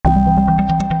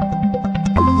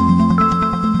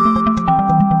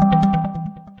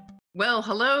Well,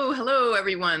 hello,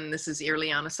 everyone. This is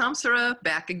Irliana Samsara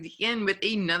back again with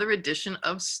another edition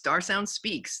of Star Sound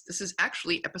Speaks. This is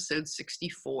actually episode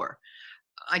 64.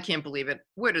 I can't believe it.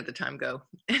 Where did the time go?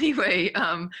 Anyway,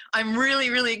 I'm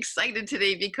really excited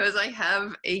today because I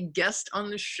have a guest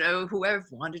on the show who I've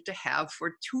wanted to have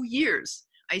for 2 years.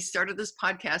 I started this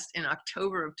podcast in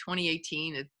October of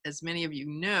 2018, as many of you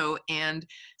know, and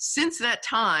since that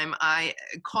time, I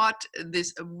caught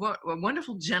this a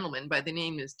wonderful gentleman by the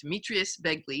name is Demetrius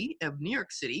Begley of New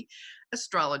York City,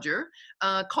 astrologer,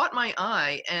 caught my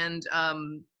eye and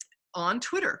on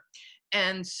Twitter.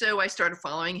 And so I started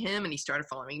following him and he started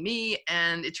following me.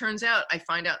 And it turns out, I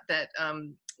find out that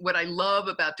what I love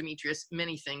about Demetrius,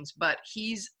 many things, but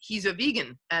he's a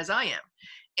vegan as I am.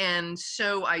 And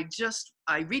so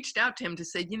I reached out to him to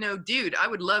say, dude, I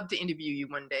would love to interview you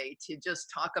one day to just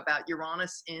talk about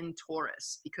Uranus in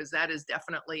Taurus, because that is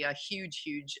definitely a huge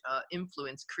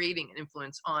influence, creating an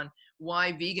influence on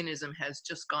why veganism has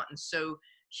just gotten so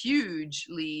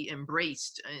hugely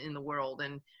embraced in the world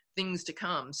and things to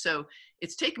come. So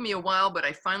it's taken me a while, but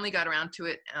I finally got around to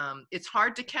it. It's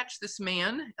hard to catch this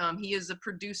man. He is a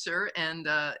producer and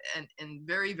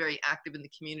very active in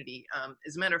the community.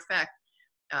 As a matter of fact,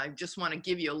 I just want to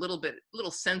give you a little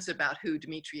sense about who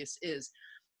Demetrius is.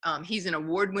 He's an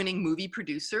award-winning movie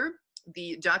producer,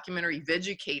 the documentary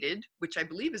Vegucated, which I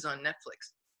believe is on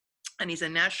Netflix, and he's a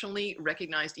nationally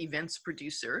recognized events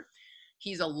producer.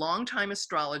 He's a longtime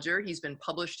astrologer. He's been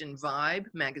published in Vibe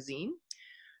magazine.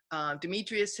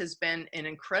 Demetrius has been an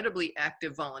incredibly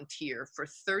active volunteer for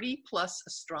 30 plus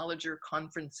astrologer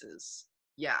conferences.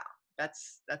 Yeah,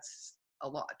 that's a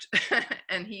lot.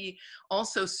 And he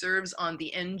also serves on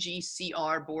the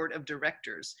NGCR board of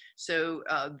directors. So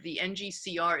the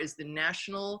NGCR is the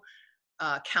National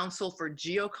Council for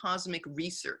Geocosmic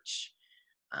Research.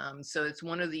 So it's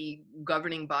one of the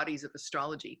governing bodies of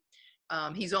astrology.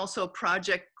 He's also a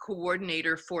project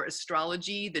coordinator for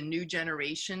Astrology, the New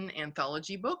Generation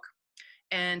anthology book.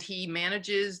 And he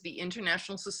manages the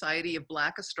International Society of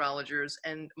Black Astrologers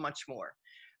and much more.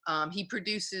 He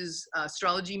produces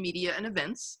astrology media and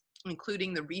events,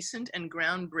 including the recent and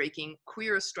groundbreaking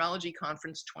Queer Astrology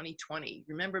Conference 2020.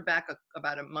 Remember back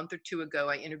about a month or two ago,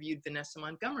 I interviewed Vanessa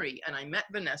Montgomery, and I met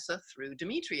Vanessa through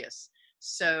Demetrius.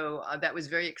 So that was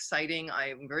very exciting. I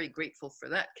am very grateful for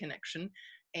that connection.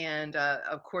 And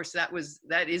of course, that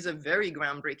is a very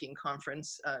groundbreaking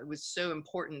conference. It was so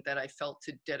important that I felt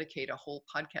to dedicate a whole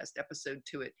podcast episode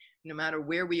to it. No matter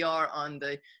where we are on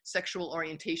the sexual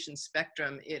orientation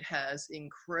spectrum, it has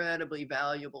incredibly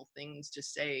valuable things to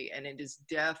say, and it is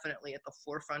definitely at the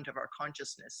forefront of our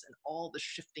consciousness. And all the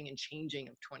shifting and changing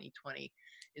of 2020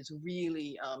 is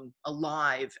really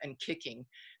alive and kicking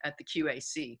at the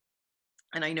QAC.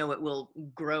 And I know it will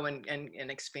grow and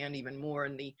expand even more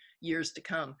in the years to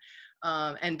come.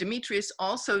 And Demetrius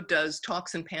also does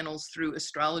talks and panels through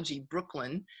Astrology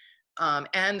Brooklyn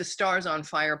and the Stars on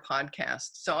Fire podcast.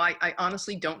 So I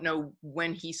honestly don't know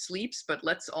when he sleeps, but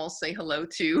let's all say hello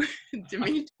to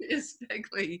Demetrius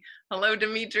Begley. Hello,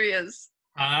 Demetrius.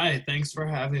 Hi, thanks for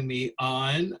having me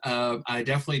on. I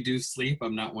definitely do sleep.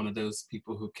 I'm not one of those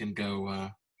people who can go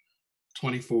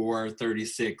 24,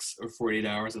 36, or 48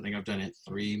 hours. I think I've done it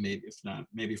 3, maybe if not,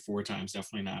 maybe 4 times,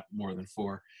 definitely not more than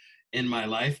 4 in my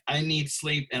life. I need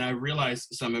sleep, and I realize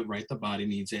some of it, right, the body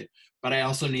needs it, but I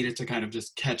also needed to kind of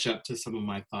just catch up to some of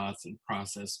my thoughts and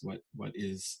process what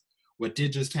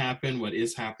did just happen, what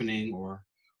is happening, or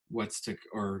what's to,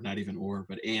 or not even or,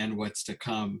 but and what's to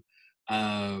come.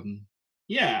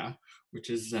 Yeah, which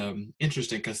is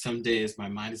interesting because some days my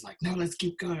mind is like, no, let's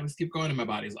keep going, and my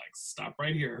body's like, stop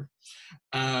right here.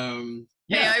 Hey,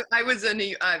 Yeah. I was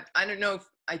I don't know if,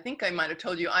 I think I might have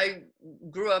told you, I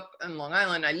grew up in Long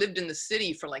Island. I lived in the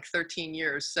city for like 13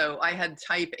 years. So I had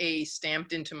type A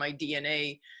stamped into my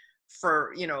DNA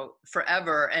for,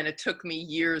 forever. And it took me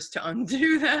years to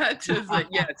undo that.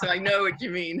 Yeah, so I know what you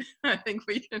mean. I think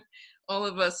we can, all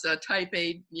of us type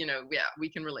A, yeah, we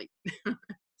can relate.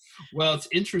 Well, it's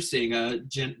interesting.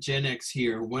 Gen X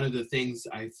here. One of the things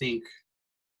I think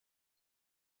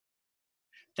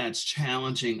that's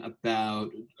challenging about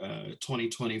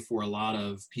 2020 for a lot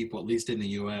of people, at least in the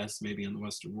US, maybe in the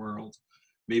Western world,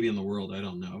 maybe in the world, I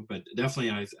don't know, but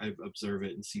definitely I observe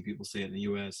it and see people say it in the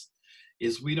US,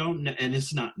 is we don't know, and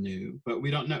it's not new, but we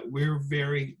don't know, we're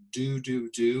very do,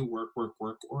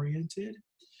 work oriented.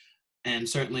 And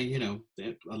certainly, a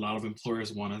lot of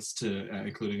employers want us to,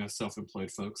 including us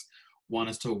self-employed folks, want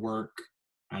us to work.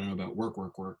 I don't know about work,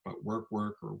 but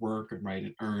work and write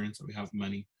and earn, so we have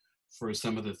money for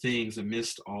some of the things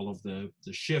amidst all of the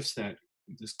shifts that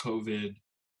this COVID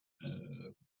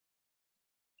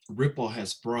ripple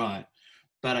has brought.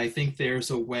 but I think there's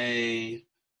a way,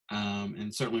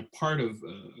 and certainly part of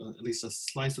at least a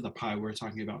slice of the pie we're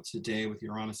talking about today with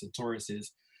Uranus and Taurus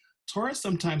is Taurus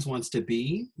sometimes wants to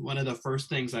be. One of the first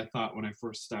things I thought when I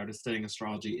first started studying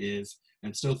astrology is,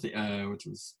 and still, which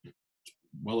was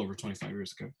well over 25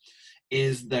 years ago,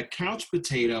 is the couch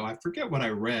potato. I forget what I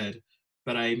read,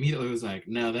 but I immediately was like,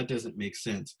 no, that doesn't make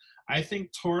sense. I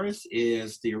think Taurus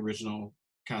is the original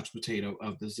couch potato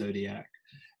of the zodiac.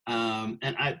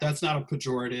 That's not a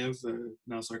pejorative,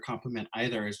 not a compliment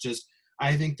either. It's just,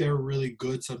 I think they're really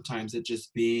good sometimes at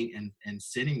just being and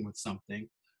sitting with something.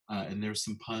 And there's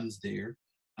some puns there,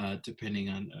 depending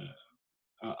on,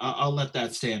 I'll let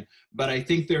that stand. But I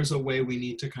think there's a way we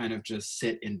need to kind of just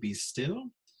sit and be still.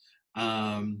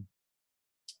 And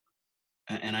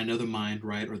I know the mind,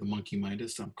 right, or the monkey mind,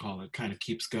 as some call it, kind of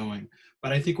keeps going.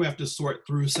 But I think we have to sort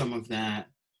through some of that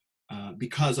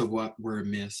because of what we're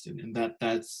missed. And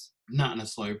that's not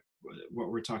necessarily what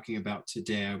we're talking about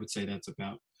today. I would say that's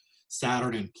about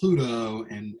Saturn and Pluto,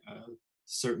 and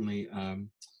certainly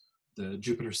the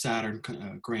Jupiter-Saturn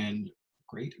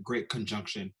great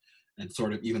conjunction, and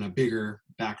sort of even a bigger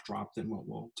backdrop than what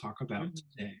we'll talk about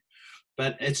today.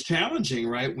 But it's challenging,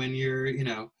 right? When you're,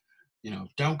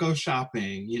 don't go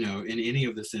shopping, in any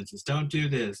of the senses. Don't do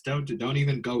this. Don't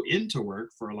even go into work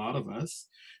for a lot of us,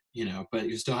 but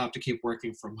you still have to keep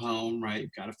working from home, right?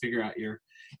 You've got to figure out your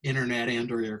internet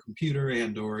and or your computer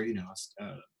and or,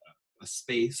 a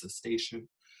space, a station,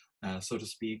 so to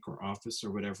speak, or office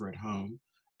or whatever at home,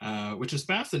 which is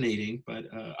fascinating. But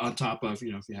on top of, if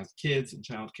you have kids and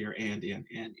childcare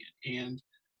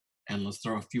and let's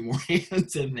throw a few more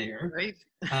hands in there. Right.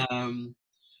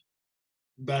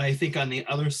 But I think on the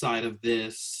other side of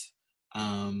this,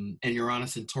 and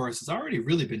Uranus and Taurus has already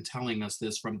really been telling us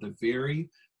this from the very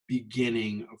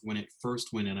beginning of when it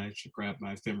first went in. I should grab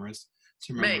my ephemeris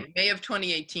to remember. May of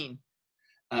 2018.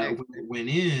 When it went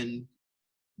in,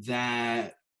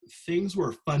 that things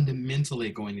were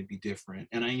fundamentally going to be different.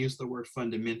 And I use the word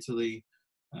fundamentally,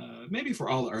 maybe for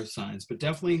all the earth signs, but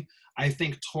definitely I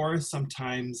think Taurus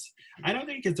sometimes, I don't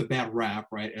think it gets a bad rap,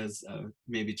 right, as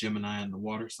maybe Gemini and the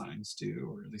water signs do,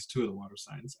 or at least two of the water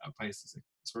signs, Pisces and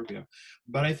Scorpio.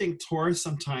 But I think Taurus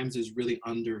sometimes is really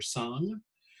undersung.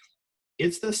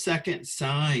 It's the second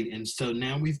sign, and so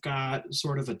now we've got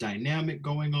sort of a dynamic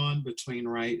going on between,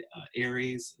 right,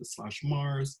 Aries /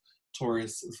 Mars,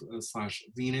 Taurus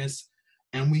 / Venus,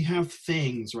 and we have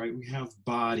things, right? We have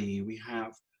body, we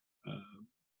have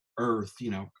earth,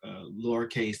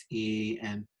 lowercase e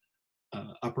and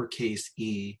uppercase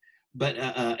e, but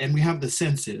and we have the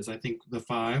senses. I think the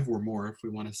 5 or more, if we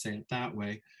want to say it that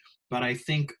way. But I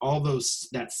think all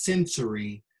that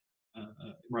sensory,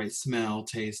 right, smell,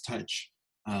 taste, touch,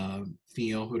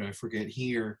 feel, who did I forget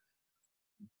here?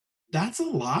 That's a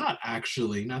lot,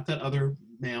 actually. Not that other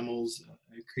mammals,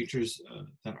 creatures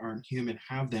that aren't human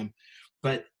have them,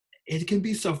 but it can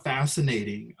be so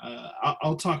fascinating.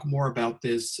 I'll talk more about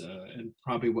this and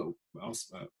probably what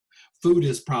else. Food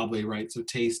is probably, right, so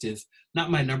taste is not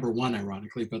my number one,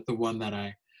 ironically, but the one that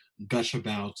I gush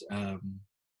about.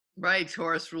 Right,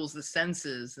 Taurus rules the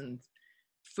senses and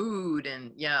food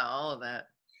and all of that.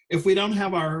 If we're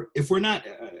not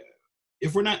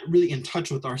really in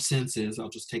touch with our senses, I'll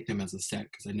just take them as a set,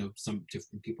 because I know some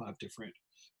different people have different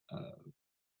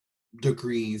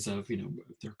degrees of, if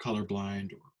they're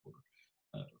colorblind or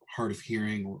hard of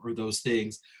hearing or those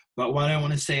things. But what I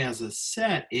want to say as a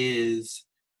set is,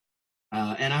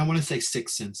 and I want to say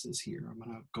 6 senses here. I'm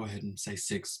going to go ahead and say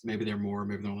 6. Maybe they're more,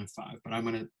 maybe they're only 5, but I'm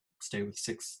going to stay with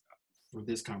 6 for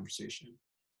this conversation.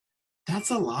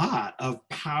 That's a lot of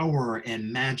power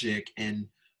and magic and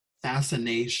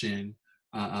fascination,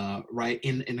 right,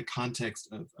 in the context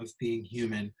of being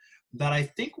human, that I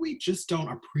think we just don't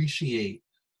appreciate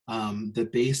the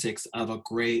basics of a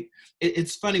great,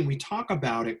 it's funny, we talk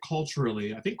about it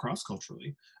culturally, I think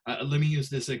cross-culturally. Let me use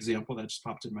this example that just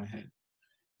popped in my head.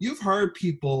 You've heard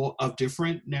people of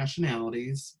different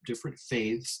nationalities, different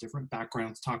faiths, different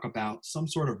backgrounds talk about some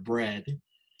sort of bread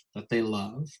that they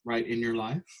love, right, in your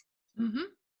life. Mm-hmm.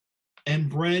 And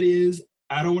bread is,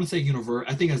 I don't want to say universal.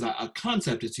 I think as a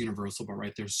concept, it's universal, but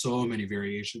right, there's so many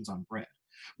variations on bread.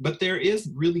 But there is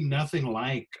really nothing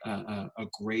like a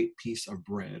great piece of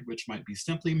bread, which might be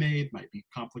simply made, might be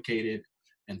complicated,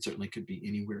 and certainly could be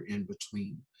anywhere in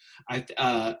between.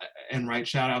 And right,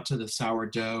 shout out to the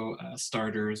sourdough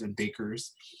starters and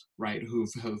bakers, right, who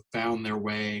have found their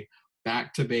way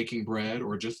back to baking bread,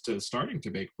 or just starting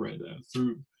to bake bread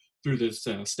through this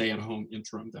stay-at-home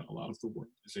interim that a lot of the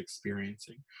world is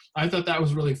experiencing. I thought that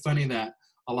was really funny that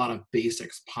a lot of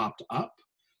basics popped up.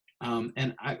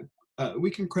 And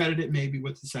we can credit it maybe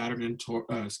with the Saturn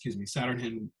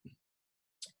and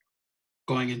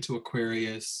going into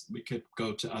Aquarius. We could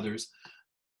go to others.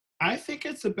 I think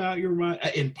it's about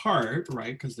in part,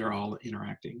 right, because they're all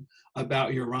interacting,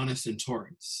 about Uranus and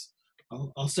Taurus.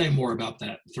 I'll say more about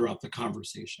that throughout the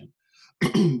conversation.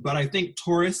 But I think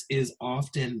Taurus is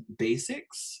often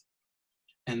basics,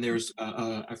 and there's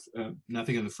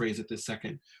nothing of the phrase at this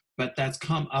second, but that's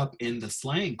come up in the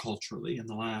slang culturally in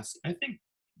the last, I think,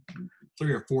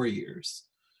 3 or 4 years.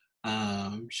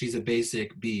 She's a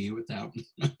basic bee without,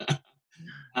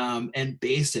 and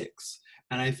basics.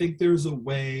 And I think there's a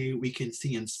way we can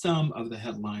see in some of the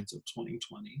headlines of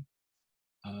 2020,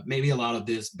 maybe a lot of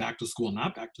this back to school,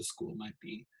 not back to school might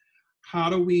be, how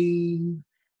do we,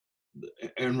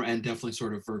 and definitely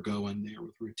sort of Virgo in there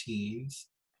with routines,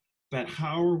 but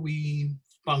how are we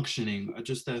functioning?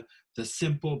 Just the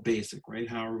simple basic, right?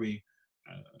 How are we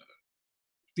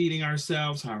feeding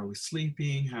ourselves? How are we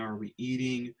sleeping? How are we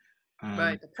eating?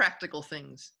 Right, the practical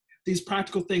things. These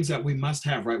practical things that we must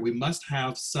have, right? We must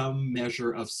have some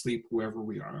measure of sleep wherever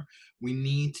we are. We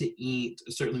need to eat.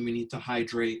 Certainly, we need to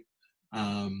hydrate.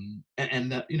 And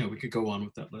that, we could go on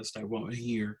with that list. I won't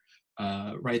here.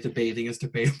 Right, the bathing is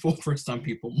debatable for some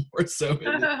people more so.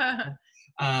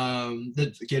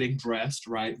 The getting dressed,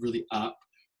 right, really up,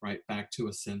 right, back to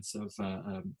a sense of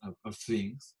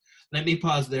things. Let me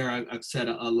pause there. I've said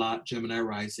a lot, Gemini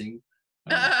rising.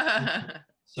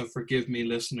 So forgive me,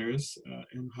 listeners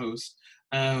and host.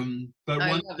 But I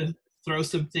want to throw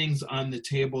some things on the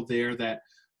table there that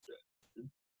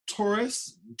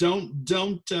Taurus, don't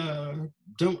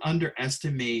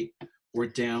underestimate or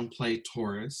downplay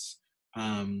Taurus.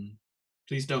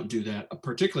 Please don't do that,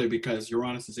 particularly because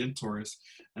Uranus is in Taurus,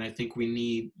 and I think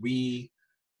we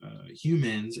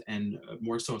humans and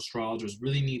more so astrologers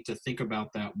really need to think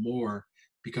about that more,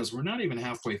 because we're not even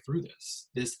halfway through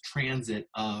this transit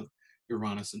of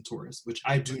Uranus and Taurus, which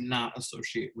I do not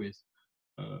associate with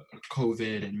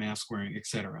COVID and mask wearing,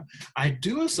 etc. I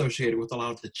do associate it with a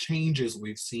lot of the changes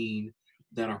we've seen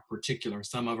that are particular.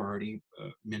 Some I've already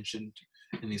mentioned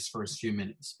in these first few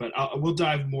minutes, but we'll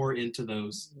dive more into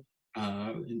those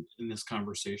in this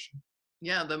conversation.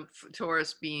 Yeah, the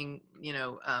Taurus being,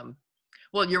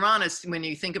 well, Uranus, when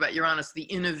you think about Uranus, the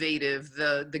innovative,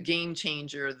 the game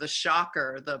changer, the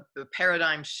shocker, the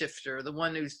paradigm shifter, the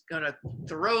one who's going to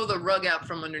throw the rug out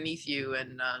from underneath you.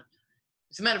 And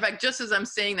as a matter of fact, just as I'm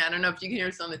saying that, I don't know if you can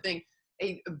hear something,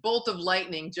 a bolt of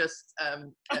lightning just,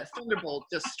 a thunderbolt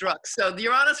just struck. So the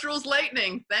Uranus rules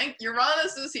lightning.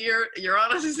 Uranus is here.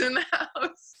 Uranus is in the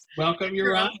house. Welcome,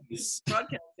 Uranus.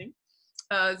 Broadcasting.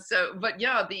 But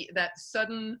yeah, that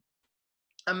sudden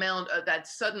amount of that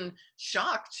sudden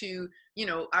shock to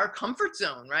our comfort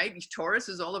zone, right? Taurus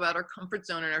is all about our comfort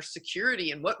zone and our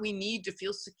security and what we need to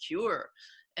feel secure.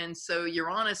 And so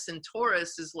Uranus and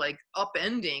Taurus is like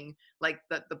upending, like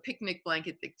the picnic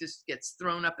blanket that just gets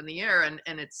thrown up in the air,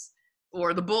 and it's,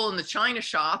 or the bull in the china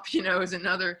shop, is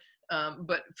another.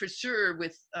 But for sure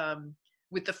with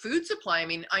the food supply, I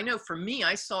mean, I know for me,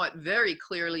 I saw it very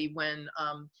clearly when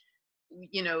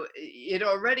it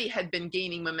already had been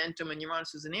gaining momentum when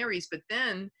Uranus was in Aries, but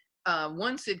then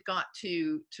once it got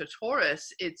to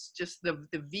Taurus, it's just the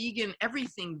vegan,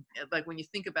 everything, like when you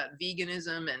think about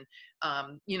veganism and,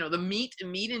 the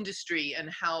meat industry, and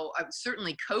how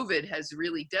certainly COVID has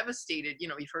really devastated,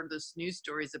 we've heard those news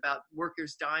stories about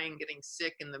workers dying, getting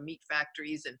sick in the meat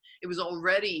factories, and it was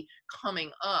already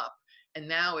coming up. And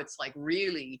now it's like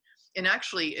really, and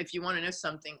actually, if you want to know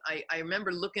something, I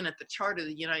remember looking at the chart of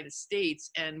the United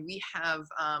States, and we have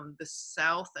the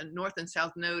south and north and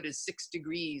south node is 6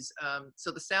 degrees.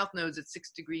 So the south node's at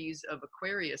 6 degrees of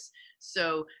Aquarius.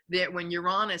 So that when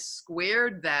Uranus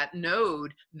squared that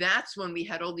node, that's when we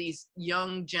had all these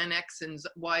young Gen X and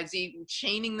Y Z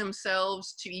chaining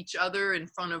themselves to each other in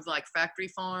front of like factory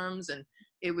farms. And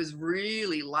it was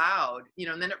really loud,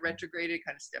 and then it retrograded,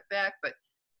 kind of stepped back. But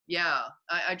yeah,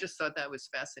 I just thought that was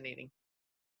fascinating.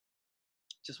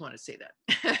 Just want to say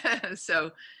that.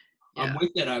 So, yeah. I'm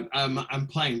with it. I'm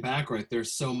playing back, right?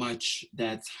 There's so much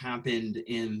that's happened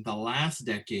in the last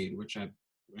decade, which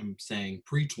I'm saying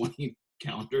pre-20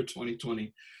 calendar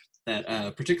 2020,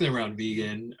 that particularly around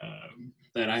vegan,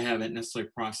 that I haven't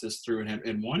necessarily processed through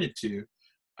and wanted to,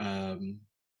 and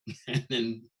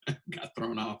then got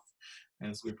thrown off,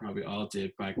 as we probably all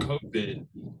did, by COVID.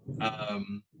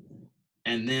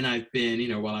 And then I've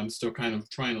been, while I'm still kind of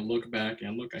trying to look back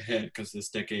and look ahead, because this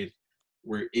decade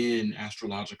we're in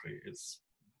astrologically is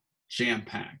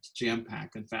jam-packed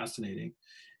and fascinating.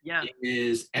 Yeah. It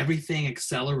is everything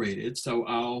accelerated. So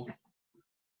I'll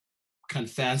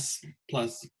confess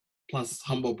plus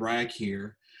humble brag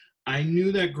here. I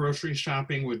knew that grocery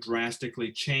shopping would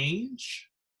drastically change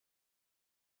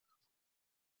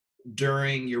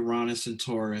during Uranus and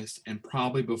Taurus, and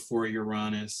probably before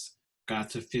Uranus got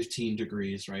to 15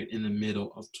 degrees, right in the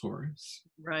middle of Taurus.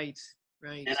 Right,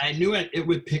 right. And I knew it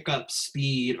would pick up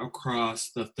speed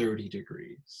across the 30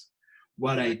 degrees.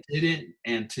 What Right. I didn't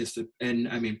anticipate, and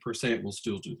I mean, per se, it will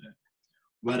still do that.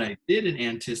 What I didn't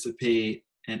anticipate,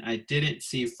 and I didn't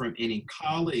see from any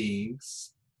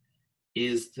colleagues,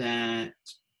 is that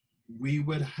we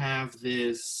would have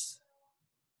this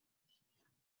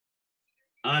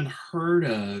unheard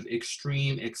of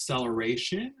extreme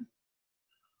acceleration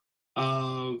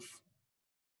of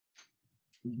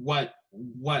what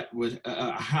would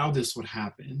how this would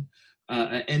happen,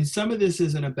 and some of this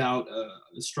isn't about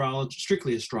astrology,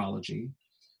 strictly astrology.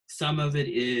 Some of it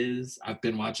is I've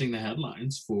been watching the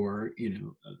headlines for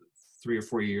 3 or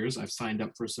 4 years. I've signed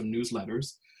up for some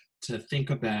newsletters to think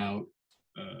about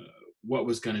what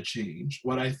was going to change.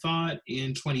 What I thought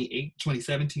in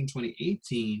 2017,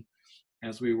 2018,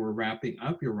 as we were wrapping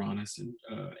up Uranus and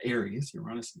Aries,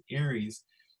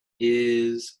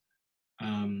 is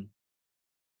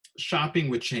shopping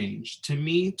would change. To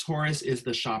me, Taurus is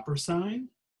the shopper sign.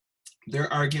 There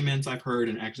are arguments I've heard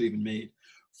and actually even made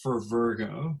for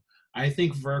Virgo. I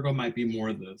think Virgo might be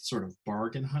more the sort of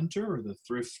bargain hunter or the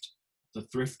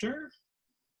thrifter,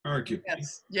 arguably.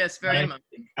 Yes, very much.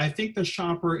 I think the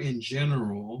shopper in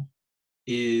general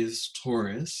is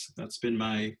Taurus. That's been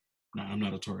no, I'm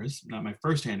not a Taurus, not my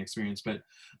firsthand experience, but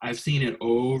I've seen it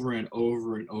over and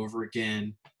over and over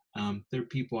again. There are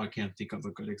people, I can't think of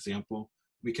a good example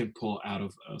we can pull out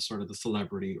of sort of the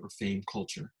celebrity or fame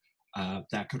culture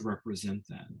that could represent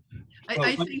that.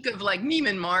 I think of like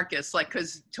Neiman Marcus, like,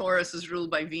 because Taurus is ruled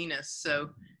by Venus.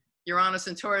 So Uranus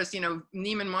and Taurus,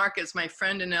 Neiman Marcus, my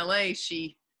friend in LA,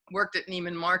 she worked at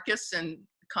Neiman Marcus and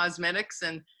cosmetics,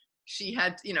 and she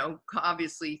had,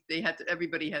 obviously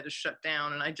everybody had to shut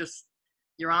down. And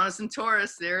Uranus and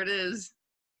Taurus, there it is.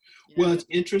 Well, it's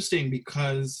interesting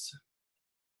because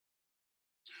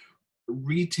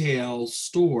retail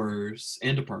stores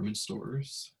and department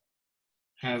stores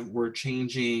were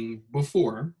changing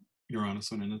before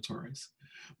Uranus went into Taurus.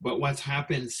 But what's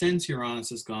happened since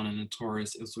Uranus has gone into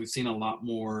Taurus is we've seen a lot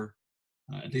more,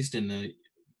 at least in the,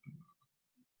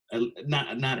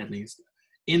 not at least,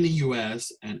 in the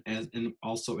US and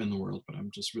also in the world, but I'm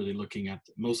just really looking at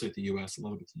mostly at the US, a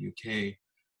little bit the UK,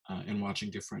 and watching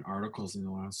different articles in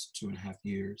the last 2.5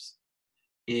 years,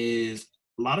 is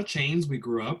a lot of chains we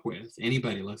grew up with,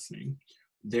 anybody listening,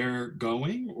 they're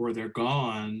going or they're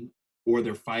gone or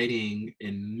they're fighting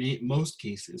in most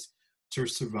cases to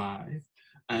survive.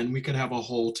 And we could have a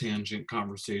whole tangent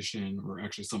conversation, or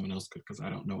actually someone else could, because I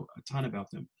don't know a ton about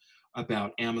them,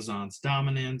 about Amazon's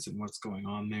dominance and what's going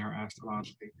on there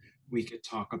astrologically. We could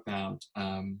talk about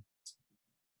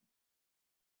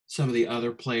some of the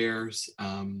other players.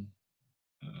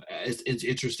 It's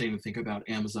interesting to think about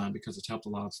Amazon because it's helped a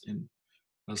lot in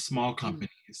small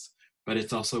companies, but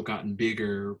it's also gotten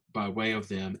bigger by way of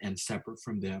them and separate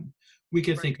from them. We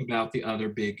could think about the other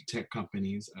big tech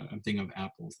companies. I'm thinking of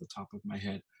Apple at the top of my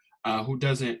head, who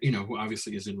doesn't, who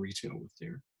obviously is in retail with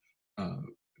their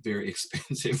very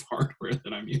expensive hardware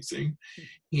that I'm using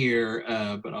here,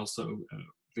 but also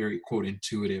very, quote,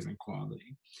 intuitive and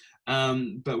quality.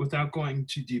 But without going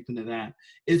too deep into that,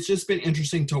 it's just been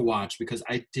interesting to watch because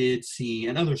I did see,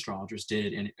 and other astrologers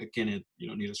did, and again, you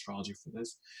don't need astrology for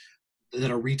this,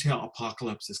 that a retail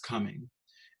apocalypse is coming.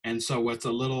 And so what's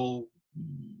a little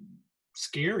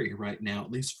scary right now,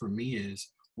 at least for me,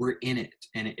 is we're in it.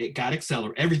 And it got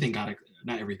accelerated. Everything got,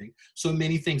 not everything. So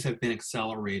many things have been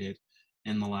accelerated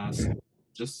in the last,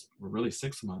 really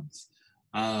 6 months.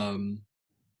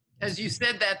 As you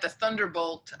said that, the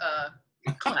thunderbolt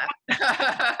clap.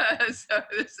 So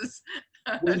this is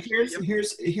well,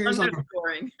 here's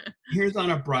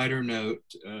on a brighter note.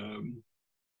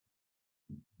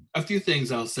 A few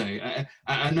things I'll say.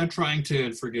 I'm not trying to,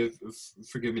 and forgive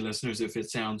me, listeners, if it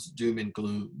sounds doom and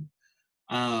gloom.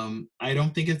 I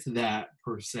don't think it's that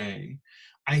per se.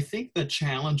 I think the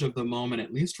challenge of the moment,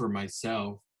 at least for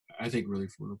myself, I think really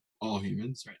for all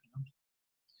humans right now,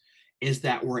 is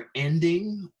that we're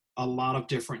ending a lot of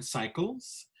different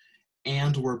cycles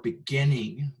and we're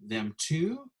beginning them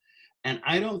too. And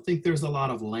I don't think there's a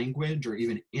lot of language or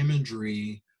even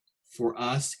imagery for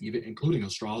us, even including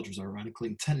astrologers,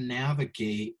 ironically, to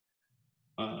navigate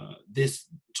this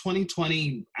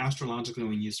 2020 astrologically.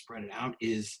 When you spread it out,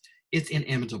 it's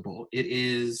inimitable. It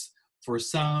is for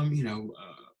some,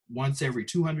 once every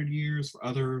 200 years, for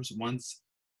others, once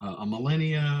a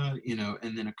millennia,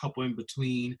 and then a couple in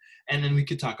between. And then we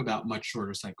could talk about much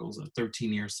shorter cycles, a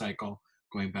 13-year cycle.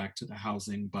 going back to the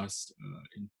housing bust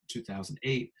in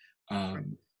 2008. Right.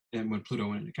 And when Pluto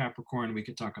went into Capricorn, we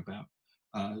could talk about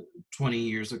 20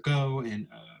 years ago in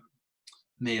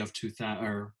May of 2000,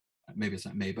 or maybe it's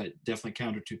not May, but definitely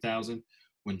calendar 2000,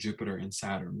 when Jupiter and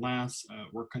Saturn last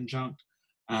were conjunct.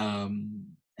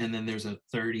 And then there's a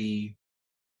 30,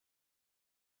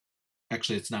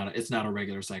 actually it's not a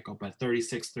regular cycle, but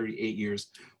 36, 38 years,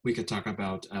 we could talk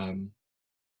about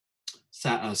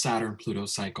Saturn Pluto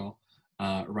cycle,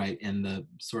 right in the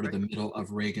sort of the middle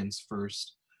of Reagan's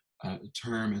first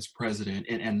term as president.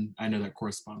 And I know that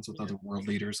corresponds with other world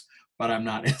leaders, but I'm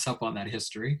not as up on that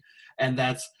history. And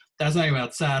that's not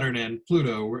about Saturn and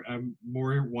Pluto. I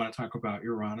more want to talk about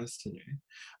Uranus today.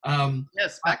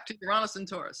 Yes, back to Uranus and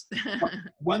Taurus.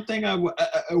 One thing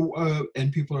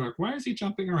and people are like, why is he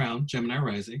jumping around? Gemini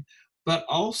rising. But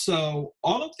also,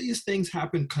 all of these things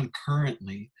happen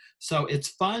concurrently. So it's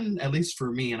fun, at least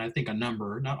for me, and I think a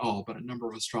number, not all, but a number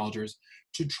of astrologers,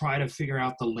 to try to figure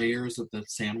out the layers of the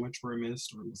sandwich we're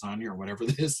missed, or lasagna, or whatever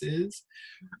this is.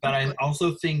 But I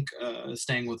also think,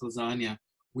 staying with lasagna,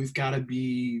 we've got to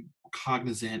be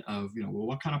cognizant of, well,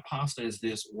 what kind of pasta is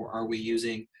this? Or are we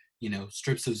using,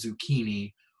 strips of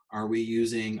zucchini? Are we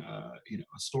using, a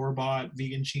store-bought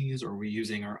vegan cheese? Or are we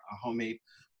using a homemade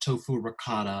tofu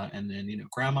ricotta, and then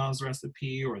grandma's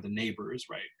recipe or the neighbor's,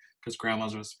 right? Because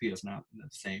grandma's recipe is not the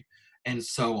same, and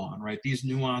so on, right? These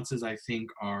nuances, I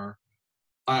think, I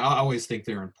always think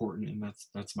they're important, and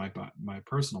that's my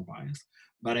personal bias,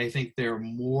 but I think they're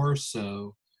more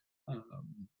so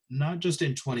not just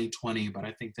in 2020, but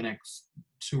I think the next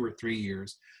 2 or 3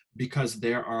 years, because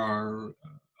there are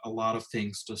a lot of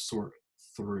things to sort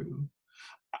through.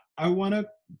 I want to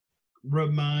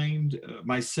remind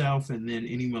myself, and then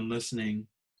anyone listening,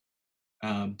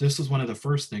 this was one of the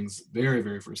first things, very,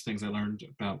 very first things I learned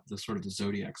about the sort of the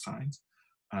zodiac signs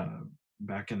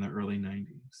back in the early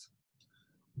 90s.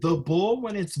 The bull,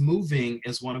 when it's moving,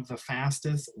 is one of the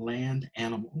fastest land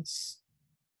animals.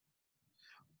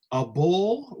 A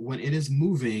bull, when it is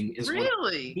moving, is one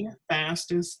of the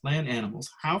fastest land animals.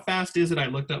 How fast is it? I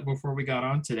looked up before we got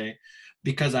on today,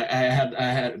 because I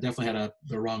definitely had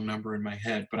the wrong number in my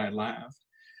head, but I laughed.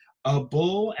 A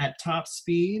bull at top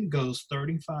speed goes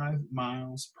 35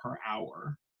 miles per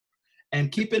hour.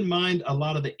 And keep in mind, a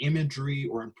lot of the imagery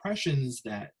or impressions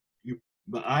that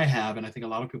I have, and I think a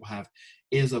lot of people have,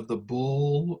 is of the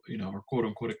bull, or quote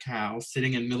unquote a cow,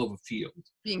 sitting in the middle of a field.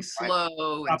 Being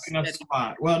slow. Right? Stopping a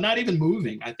spot. Well, not even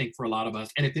moving, I think, for a lot of us.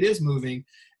 And if it is moving,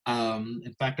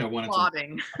 in fact, I wanted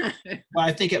Plodding. Well,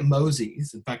 I think it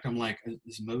moseys. In fact, I'm like,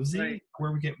 is mosey right.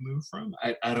 where we get moved from?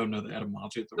 I don't know the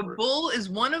etymology of the word. The bull is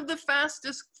one of the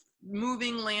fastest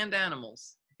moving land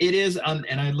animals. It is,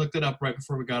 and I looked it up right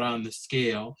before we got on the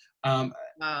scale.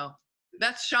 Wow.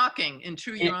 That's shocking in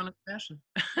true Uranus fashion.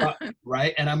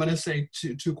 Right, and I'm going to say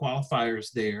two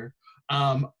qualifiers there.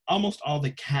 Almost all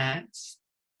the cats,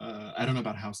 I don't know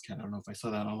about house cat, I don't know if I saw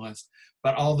that on the list,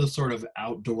 but all the sort of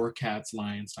outdoor cats,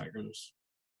 lions, tigers,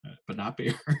 but not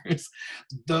bears,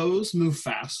 those move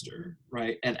faster,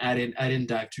 right? And I didn't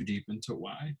dive too deep into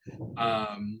why.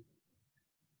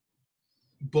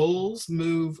 Bulls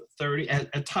move 30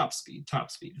 at top speed,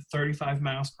 35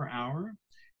 miles per hour.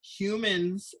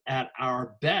 Humans at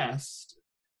our best,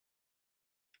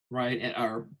 right, and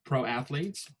our pro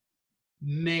athletes,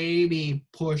 maybe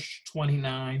push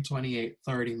 29, 28,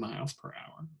 30 miles per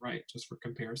hour, right, just for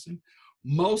comparison.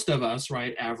 Most of us,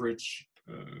 right, average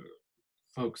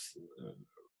folks,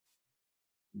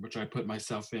 which I put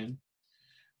myself in,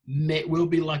 will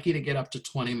be lucky to get up to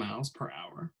 20 miles per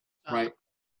hour, right,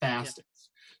 fastest. Yeah.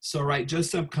 So, right, just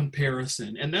some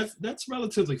comparison, and that's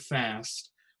relatively fast.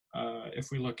 If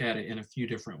we look at it in a few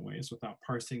different ways without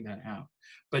parsing that out.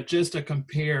 But just to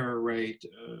compare, right,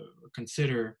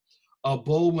 consider a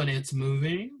bull, when it's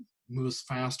moving, moves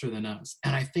faster than us.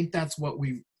 And I think that's what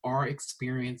we are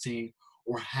experiencing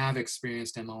or have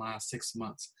experienced in the last 6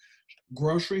 months.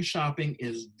 Grocery shopping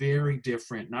is very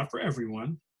different, not for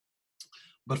everyone,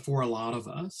 but for a lot of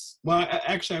us. Well,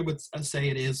 actually, I would say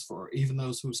it is for even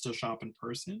those who still shop in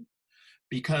person.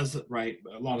 Because, right,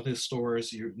 a lot of these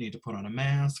stores, you need to put on a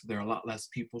mask. There are a lot less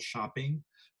people shopping,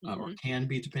 or can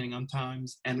be, depending on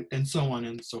times, and so on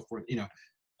and so forth.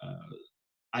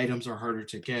 Items are harder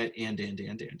to get, and.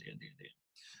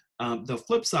 The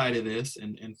flip side of this,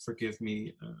 and forgive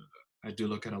me, I do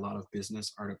look at a lot of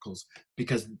business articles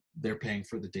because they're paying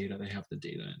for the data. They have the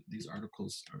data, and these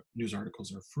articles, news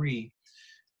articles, are free.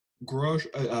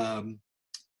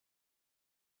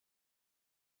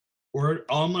 Or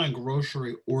online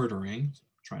grocery ordering,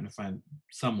 trying to find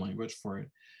some language for it,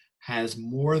 has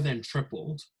more than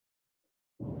tripled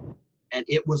and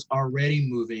it was already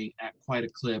moving at quite a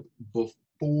clip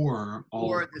before all of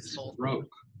Or this this whole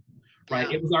broke. Right,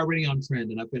 yeah. it was already on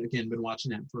trend, and I've been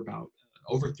watching that for about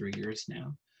over 3 years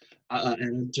now. And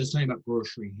I'm just talking about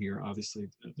grocery here. Obviously,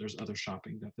 there's other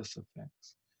shopping that this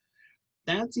affects.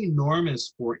 That's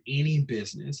enormous for any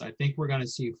business. I think we're going to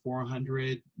see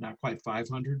 400, not quite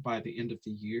 500 by the end of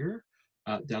the year.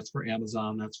 That's for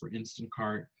Amazon, that's for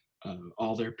Instacart,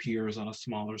 all their peers on a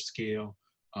smaller scale.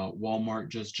 Walmart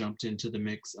just jumped into the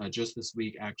mix just this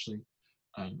week, actually,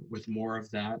 with more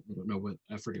of that. I don't know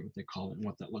I forget what they call it and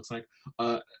what that looks like.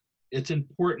 It's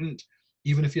important,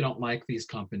 even if you don't like these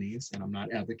companies, and I'm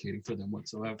not advocating for them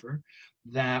whatsoever,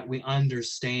 that we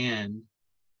understand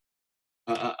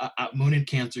Moon and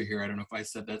Cancer here. I don't know if I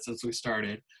said that since we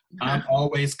started. I'm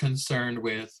always concerned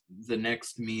with the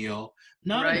next meal,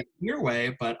 not in a Right. weird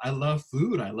way, but I love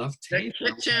food. I love The taste.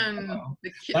 kitchen. Oh,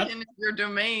 The that's kitchen is your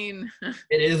domain.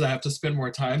 it is. I have to spend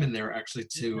more time in there actually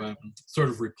to sort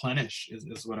of replenish.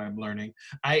 Is what I'm learning.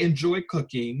 I enjoy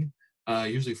cooking,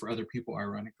 usually for other people,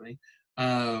 ironically,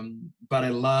 but I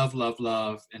love,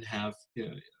 and have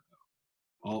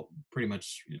all pretty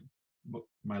much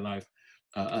my life.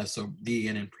 So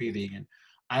vegan and pre-vegan.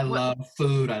 I What love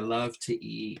food. I love to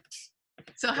eat.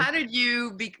 so how did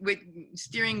you with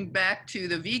steering back to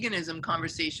the veganism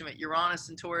conversation with Uranus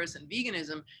and Taurus and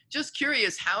veganism, just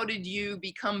curious, how did you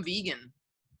become vegan?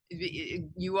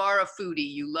 You are a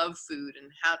foodie, you love food, and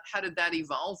how did that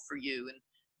evolve for you, and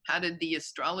how did the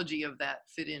astrology of that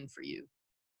fit in for you?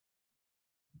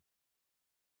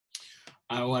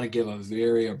 I want to give a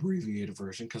very abbreviated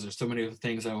version because there's so many other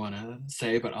things I want to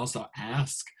say, but also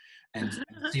ask and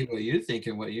see what you think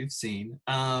and what you've seen.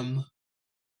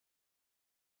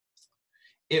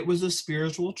 It was a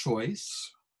spiritual choice.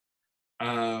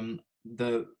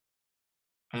 The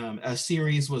A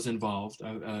series was involved,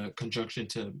 a conjunction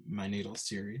to my natal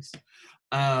series.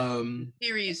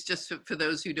 Ceres, just for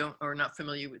those who don't or not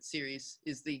familiar with Ceres,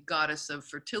 is the goddess of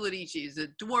fertility. She's a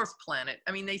dwarf planet.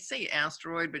 I mean, they say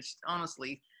asteroid, but she's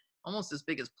honestly almost as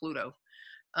big as Pluto.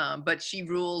 But she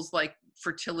rules like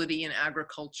fertility and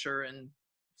agriculture and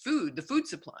food, the food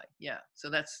supply. Yeah. So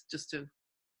that's just to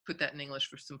put that in English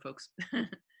for some folks.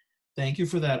 Thank you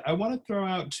for that. I want to throw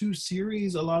out two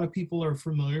series a lot of people are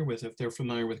familiar with if they're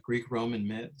familiar with Greek Roman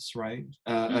myths, right?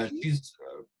 She's,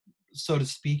 so to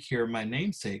speak here, my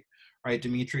namesake, right?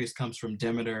 Demetrius comes from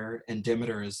Demeter, and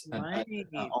Demeter is an Right.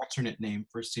 alternate name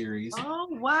for Ceres. Oh,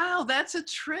 wow. That's a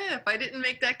trip. I didn't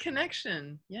make that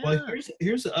connection. Well, Yeah.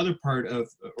 here's the other part of,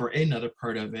 or another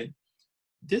part of it.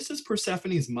 This is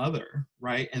Persephone's mother,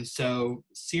 right? And so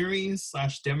Ceres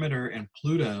slash Demeter and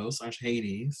Pluto slash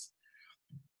Hades,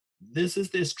 this is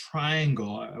this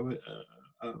triangle,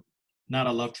 not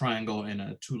a love triangle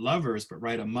and two lovers, but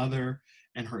right, a mother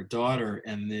and her daughter,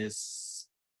 and this,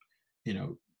 God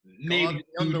of maybe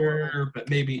the underworld. tutor, but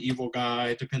maybe evil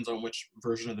guy, depends on which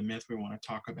version of the myth we want to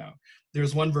talk about.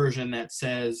 There's one version that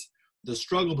says the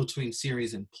struggle between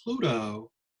Ceres and Pluto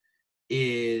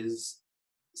is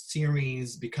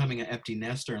Ceres becoming an empty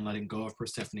nester and letting go of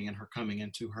Persephone, and her coming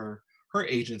into her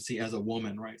agency as a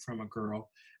woman, right, from a girl,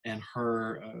 and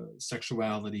her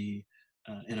sexuality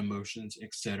and emotions,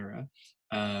 etc.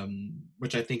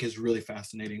 Which I think is really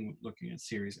fascinating looking at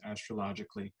Ceres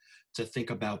astrologically, to think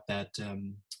about that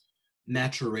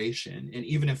maturation. And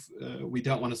even if we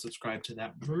don't want to subscribe to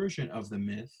that version of the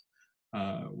myth,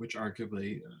 which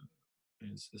arguably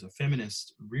is a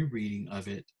feminist rereading of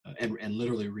it, and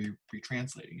literally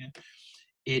retranslating it,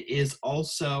 it is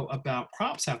also about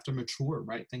crops have to mature,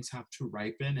 right? Things have to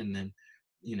ripen, and then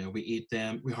we eat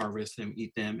them, we harvest them,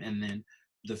 eat them, and then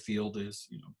the field is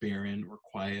barren or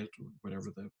quiet, or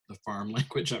whatever the farm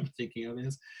language I'm thinking of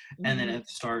is, and then it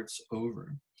starts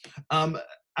over.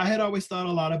 I had always thought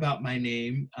a lot about my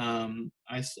name.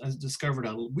 I discovered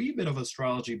a wee bit of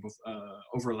astrology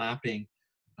overlapping.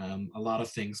 A lot of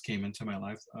things came into my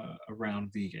life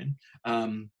around vegan.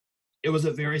 It was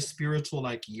a very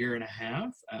spiritual year and a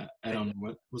half. I don't know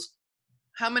what was.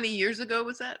 How many years ago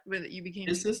was that when you became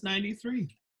This vegan? is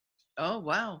 93. Oh,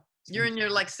 wow. You're in your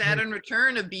Saturn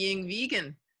return of being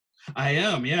vegan. I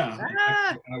am, yeah.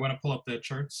 Ah, I want to pull up that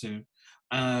chart soon.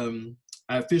 I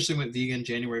officially went vegan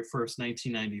January 1st,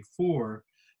 1994.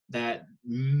 That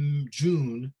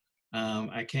June,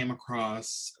 I came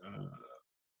across,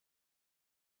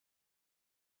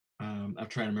 I'm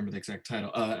trying to remember the exact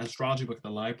title, astrology book at the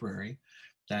library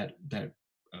that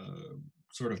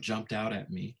sort of jumped out at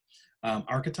me.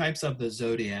 Archetypes of the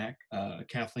Zodiac,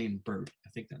 Kathleen Burt, I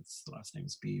think that's the last name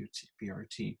is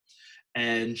B-R-T.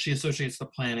 And she associates the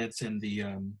planets and the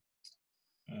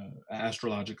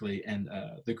astrologically and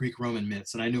the Greek Roman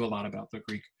myths. And I knew a lot about the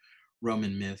Greek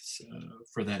Roman myths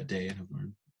for that day, and have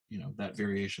learned, that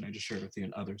variation I just shared with you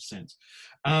in others since.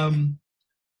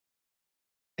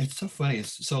 It's so funny.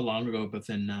 It's so long ago, but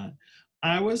then not.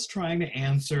 I was trying to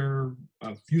answer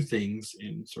a few things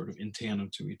in sort of in tandem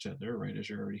to each other, right? As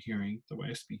you're already hearing the way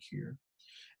I speak here.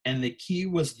 And the key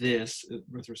was this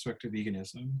with respect to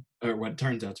veganism, or what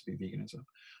turns out to be veganism.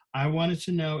 I wanted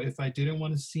to know if I didn't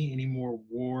want to see any more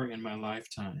war in my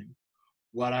lifetime,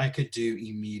 what I could do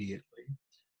immediately.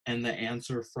 And the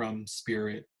answer from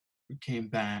Spirit came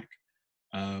back,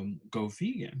 go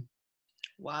vegan. And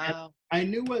Wow. I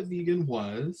knew what vegan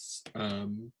was,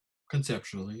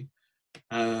 conceptually.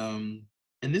 And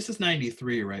this is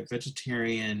 93, right?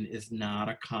 Vegetarian is not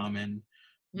a common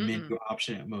Mm-mm. menu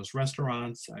option at most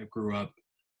restaurants. I grew up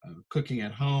cooking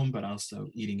at home, but also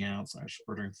eating out /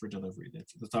 ordering for delivery.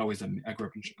 That's always I grew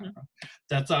up in Mhm. Chicago.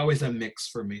 That's always a mix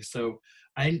for me. So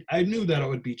I knew that it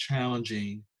would be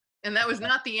challenging. And that was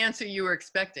not the answer you were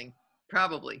expecting,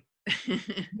 probably.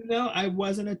 I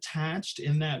wasn't attached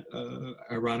in that,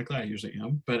 ironically, I usually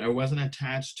am, but I wasn't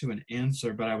attached to an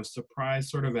answer, but I was surprised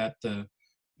sort of at the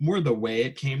way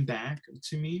it came back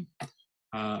to me,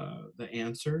 the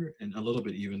answer, and a little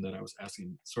bit even that I was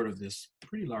asking sort of this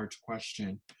pretty large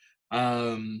question.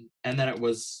 And that it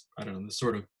was, I don't know, the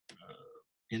sort of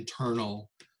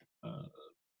internal uh,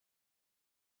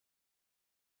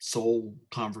 soul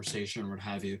conversation or what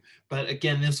have you. But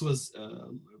again, this was a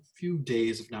few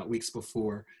days, if not weeks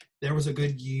before. There was a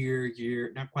good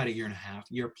year, not quite a year and a half,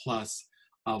 year plus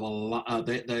of a lot.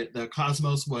 The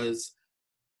cosmos was,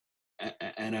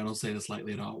 and I don't say this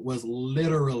lightly at all, was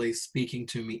literally speaking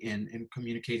to me and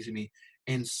communicating to me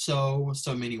in so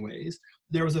many ways.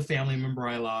 There was a family member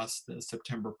I lost the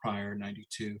September prior,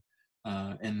 92,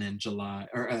 and then July,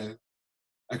 or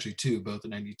actually two, both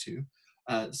in 92.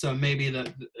 So maybe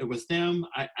that it was them.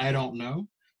 I don't know.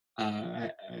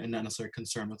 I'm not necessarily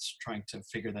concerned with trying to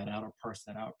figure that out or parse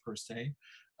that out per se.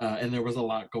 And there was a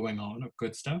lot going on of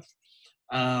good stuff.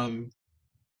 Um,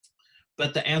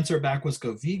 but the answer back was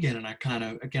go vegan, and I kind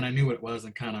of, again, I knew what it was,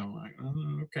 and kind of like,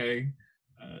 oh, okay,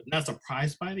 not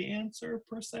surprised by the answer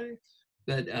per se,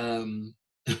 but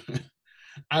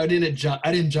I didn't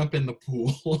jump in the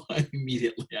pool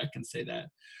immediately. I can say that.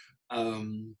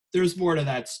 There's more to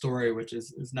that story, which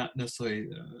is not necessarily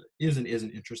isn't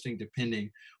interesting,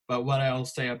 depending. But what I'll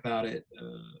say about it,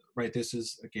 right? This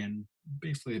is again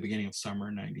basically the beginning of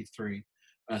summer '93,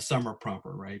 summer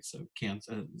proper, right? So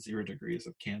cancer, 0 degrees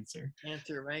of Cancer.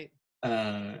 Answer, right?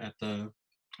 At the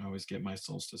I always get my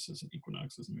solstices and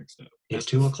equinoxes mixed up. It's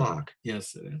 2 o'clock.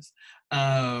 Yes, it is.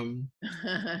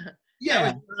 That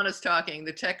Yeah. was Jonas talking,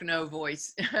 the techno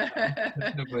voice. Yeah,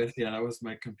 that was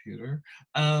my computer.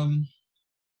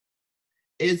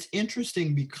 It's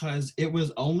interesting because it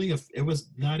was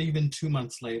not even 2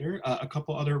 months later.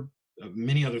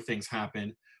 Many other things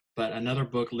happened, but another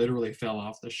book literally fell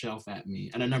off the shelf at me,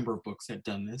 and a number of books had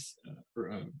done this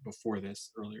before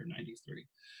this, earlier '93,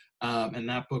 and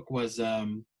that book was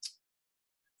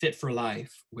Fit for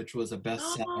Life, which was a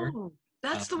bestseller. Oh,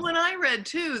 that's the Uh, one I read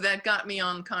too. That got me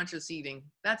on conscious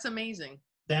eating. That's amazing.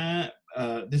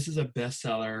 This is a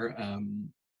bestseller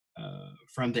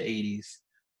from the '80s.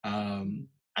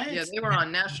 Yeah, they were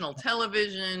on national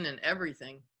television and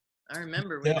everything. I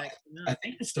remember when Yeah, that came I out.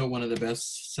 think it's still one of the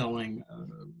best-selling.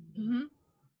 Hmm.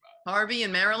 Harvey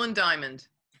and Marilyn Diamond.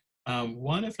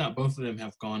 One, if not both of them,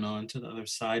 have gone on to the other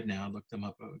side now. I looked them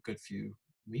up a good few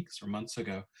weeks or months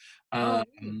ago. Oh,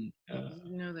 really? Um, uh, I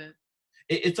didn't know that.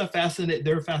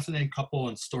 they're a fascinating couple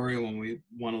and story when we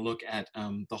want to look at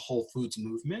the Whole Foods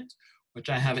movement, which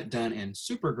I haven't done in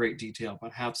super great detail,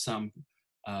 but have some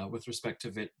with respect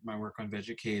to my work on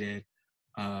Vegucated,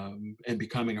 and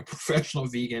becoming a professional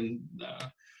vegan,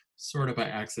 sort of by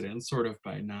accident, sort of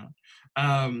by not.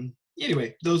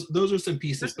 Anyway, those are some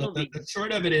pieces, but Professional the vegan.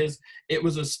 short of it is, it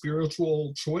was a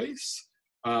spiritual choice,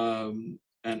 and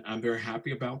I'm very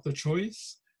happy about the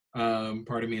choice.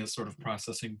 Part of me is sort of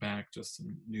processing back just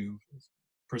some new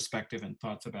perspective and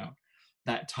thoughts about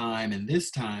that time and this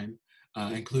time,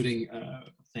 including,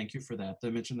 thank you for that, I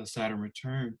mentioned the Saturn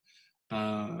return,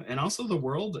 and also the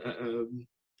world.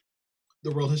 The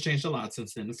world has changed a lot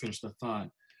since then, to finish the thought.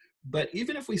 But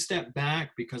even if we step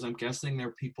back, because I'm guessing there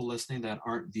are people listening that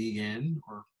aren't vegan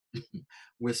or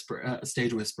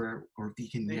stage whisper or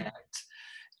vegan Yeah. yet,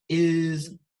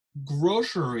 is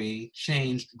grocery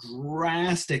changed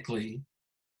drastically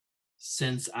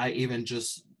since I even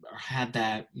just had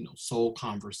that, soul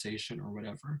conversation or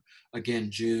whatever. Again,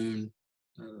 June,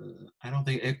 I don't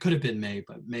think it could have been May,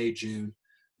 but May, June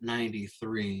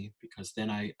 '93, because then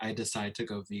I decided to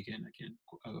go vegan again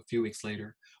a few weeks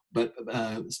later, but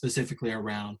specifically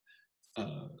around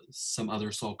some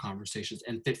other soul conversations,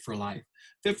 and Fit for Life.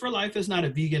 Fit for Life is not a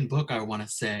vegan book, I want to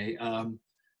say.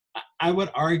 I would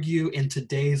argue in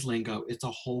today's lingo, it's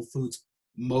a whole foods,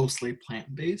 mostly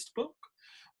plant-based book.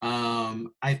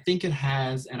 I think it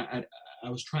has, and I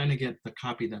was trying to get the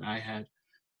copy that I had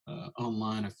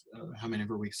online how many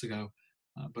weeks ago,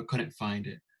 but couldn't find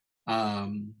it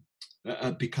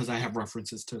because I have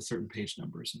references to certain page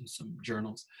numbers in some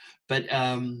journals. But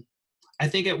I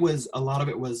think a lot of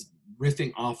it was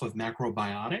riffing off of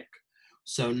Macrobiotic.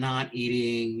 So not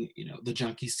eating, the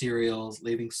junky cereals,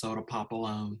 leaving soda pop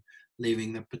alone,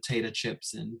 leaving the potato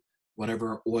chips and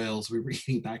whatever oils we were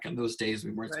eating back in those days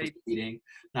we weren't supposed to be eating.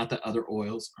 Not that other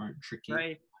oils aren't tricky.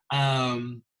 Right.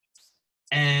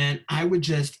 And I would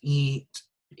just eat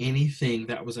anything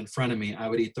that was in front of me. I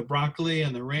would eat the broccoli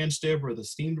and the ranch dip, or the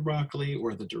steamed broccoli,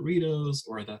 or the Doritos,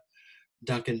 or the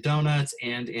Dunkin' Donuts,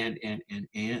 and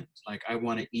like, I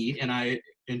want to eat, and I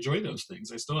enjoy those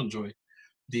things. I still enjoy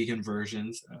vegan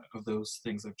versions of those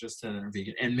things I've just said that are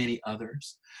vegan, and many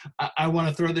others. I want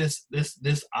to throw this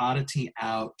oddity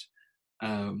out,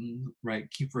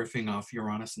 right? Keep riffing off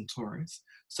Uranus and Taurus.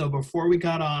 So before we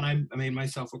got on, I made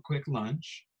myself a quick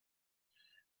lunch,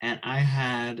 and I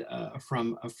had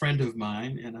from a friend of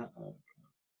mine and a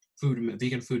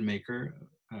vegan food maker,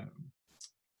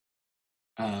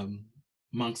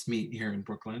 Monk's Meat here in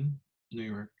Brooklyn, New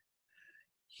York.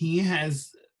 He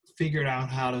has figured out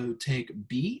how to take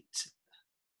beet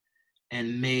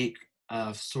and make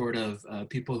sort of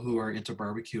people who are into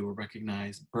barbecue will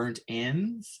recognize burnt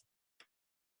ends,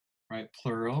 right?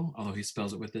 Plural, although he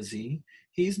spells it with a Z.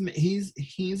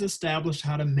 He's established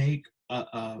how to make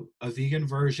a vegan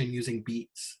version using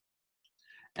beets,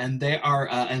 and they are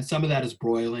and some of that is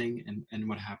broiling, and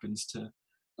what happens to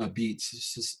beets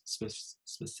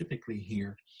specifically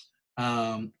here.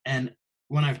 And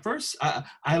when I first,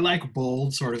 I like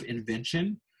bold sort of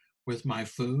invention with my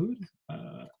food.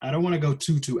 I don't want to go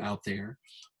too out there,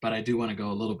 but I do want to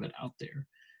go a little bit out there.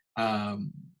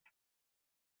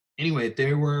 Anyway,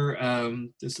 there were,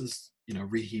 this is,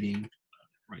 reheating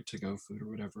right to go food or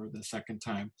whatever the second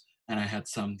time. And I had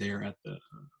some there at the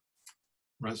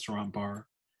restaurant bar.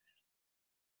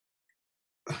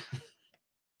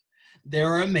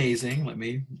 They're amazing. Let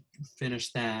me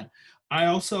finish that. I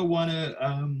also want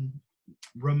to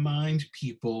remind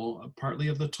people, partly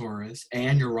of the Taurus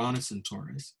and Uranus and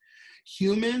Taurus,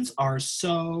 humans are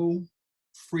so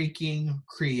freaking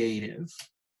creative.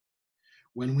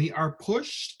 When we are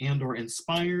pushed and or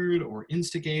inspired or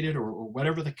instigated or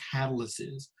whatever the catalyst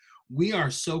is, we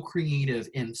are so creative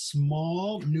in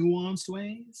small, nuanced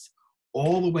ways,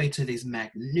 all the way to these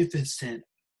magnificent,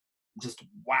 just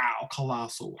wow,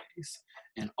 colossal ways,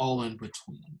 and all in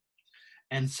between.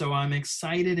 And so I'm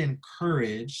excited and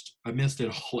encouraged, amidst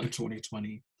it all in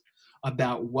 2020,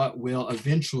 about what will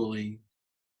eventually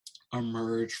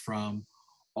emerge from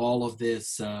all of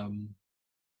this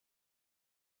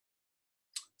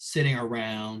sitting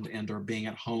around and or being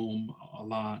at home a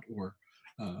lot, or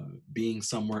being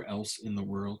somewhere else in the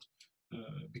world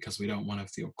because we don't want to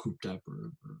feel cooped up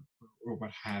or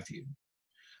what have you.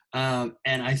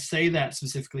 And I say that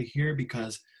specifically here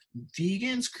because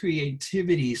vegans'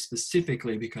 creativity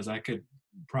specifically, because I could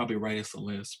probably write us a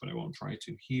list, but I won't try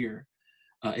to here,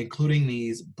 including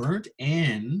these burnt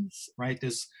ends, right?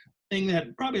 This thing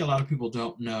that probably a lot of people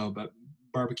don't know, but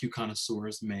barbecue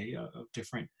connoisseurs may, of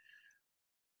different.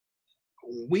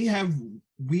 We have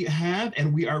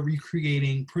and we are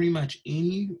recreating pretty much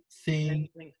anything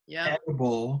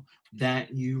edible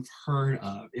that you've heard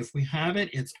of. If we have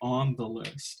it, it's on the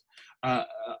list.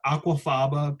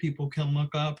 Aquafaba, people can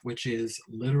look up, which is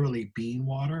literally bean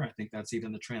water. I think that's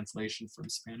even the translation from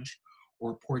Spanish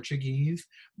or Portuguese.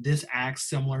 This acts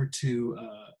similar to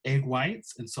egg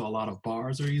whites, and so a lot of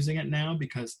bars are using it now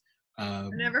because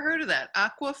I've never heard of that.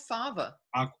 Aquafaba.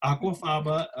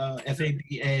 Aquafaba,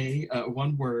 F-A-B-A,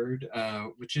 one word,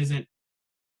 which isn't.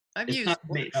 I've used,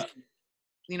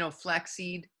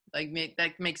 flaxseed.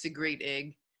 That makes a great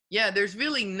egg. Yeah, there's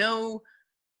really no.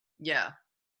 Yeah,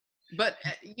 but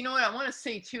you know what I want to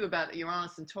say too about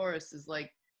Uranus and Taurus is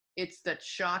it's that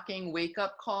shocking wake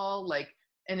up call.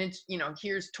 And it's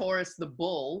here's Taurus the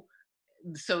bull,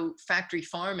 so factory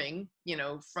farming,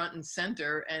 front and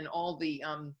center, and all the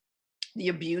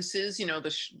abuses,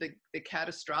 the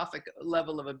catastrophic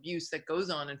level of abuse that goes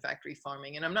on in factory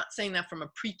farming. And I'm not saying that from a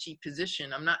preachy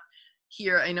position. I'm not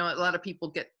here. I know a lot of people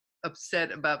get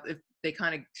upset about if they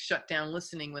kind of shut down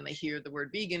listening when they hear the word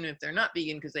vegan, if they're not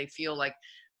vegan, because they feel like,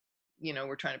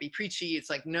 we're trying to be preachy. It's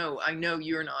like, no, I know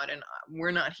you're not, and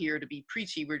we're not here to be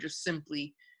preachy. We're just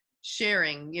simply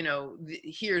sharing,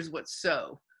 here's what's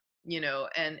so.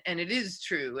 and it is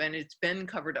true, and it's been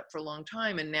covered up for a long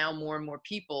time, and now more and more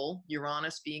people,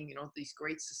 Uranus being, these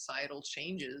great societal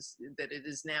changes, that it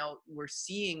is now, we're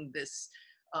seeing this,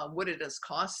 what it has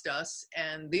cost us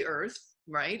and the earth,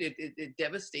 right? It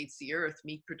devastates the earth.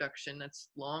 Meat production, that's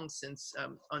long since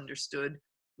understood,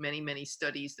 many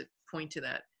studies that point to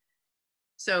that.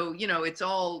 So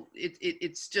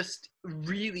it's just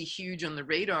really huge on the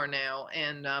radar now,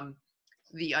 and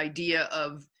the idea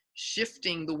of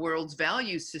shifting the world's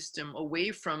value system away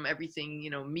from everything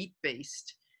meat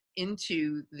based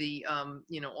into the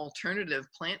alternative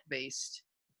plant based,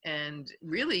 and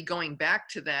really going back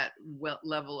to that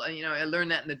level. I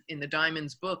learned that in the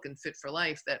Diamonds book and Fit for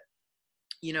Life, that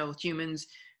humans,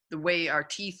 the way our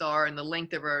teeth are and the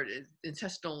length of our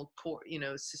intestinal core,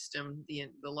 system, the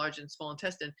large and small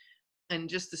intestine, and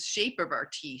just the shape of our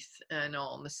teeth and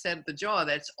all, and the set of the jaw,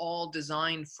 that's all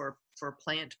designed for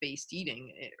plant-based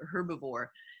eating, herbivore.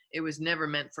 It was never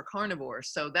meant for carnivore.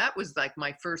 So that was like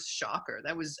my first shocker.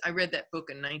 I read that book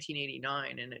in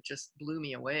 1989, and it just blew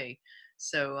me away.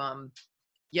 So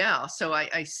yeah, so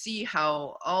I see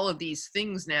how all of these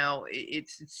things now,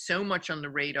 it's so much on the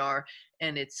radar,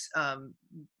 and it's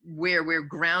where we're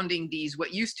grounding these,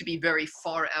 what used to be very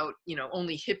far out,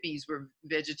 only hippies were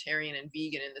vegetarian and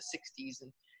vegan in the 60s,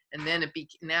 and then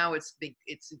now it's big,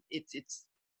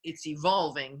 it's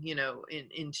evolving,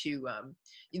 into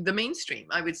the mainstream.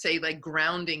 I would say, like,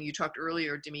 grounding. You talked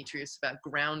earlier, Demetrius, about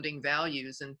grounding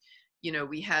values, and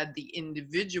we had the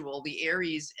individual, the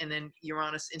Aries, and then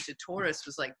Uranus into Taurus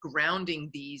was like grounding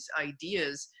these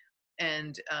ideas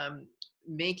and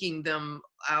making them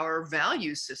our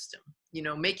value system,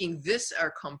 making this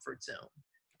our comfort zone,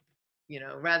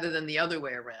 rather than the other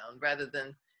way around, rather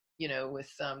than,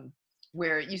 with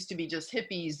where it used to be just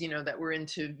hippies, that were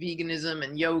into veganism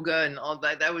and yoga and all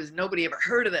that. That was, nobody ever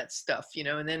heard of that stuff,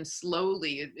 and then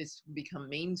slowly it's become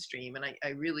mainstream. And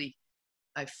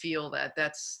I feel that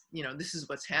that's, this is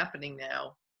what's happening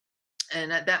now.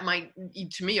 And that might,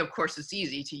 to me, of course, it's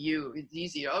easy. To you, it's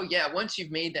easy. Oh yeah, once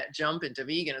you've made that jump into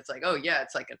vegan, it's like, oh yeah,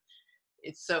 it's like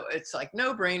it's like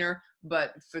no brainer.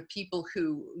 But for people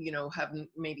who, haven't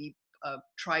maybe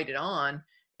tried it on,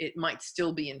 it might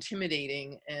still be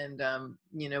intimidating. And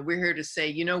we're here to say,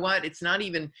 you know what, it's not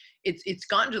even, it's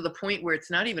gotten to the point where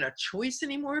it's not even a choice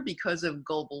anymore, because of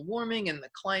global warming and the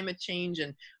climate change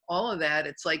and all of that.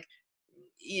 It's like,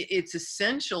 it's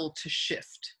essential to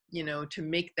shift, to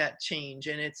make that change.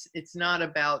 And it's not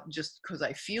about just because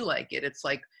I feel like it. It's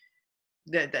like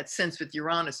that sense with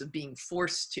Uranus of being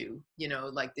forced to,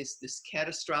 like this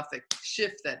catastrophic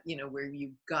shift that, where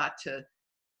you've got to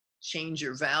change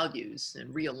your values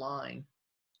and realign.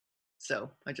 So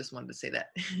I just wanted to say that.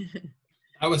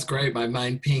 That was great. My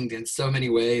mind pinged in so many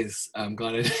ways. I'm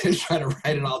glad I didn't try to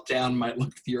write it all down. Might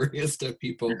look furious to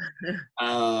people.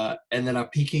 And then I'm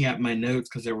peeking at my notes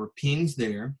because there were pings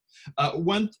there.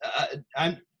 I'm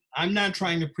not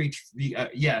trying to preach.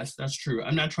 Yes, that's true.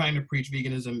 I'm not trying to preach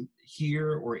veganism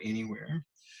here or anywhere.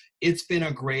 It's been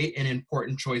a great and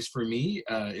important choice for me.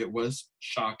 It was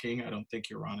shocking. I don't think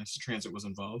Uranus transit was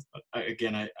involved. But I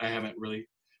haven't really,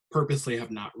 purposely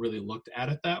have not really looked at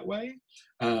it that way,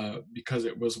 because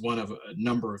it was one of a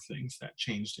number of things that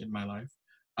changed in my life.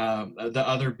 The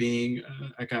other being,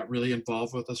 I got really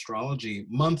involved with astrology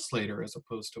months later as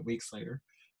opposed to weeks later,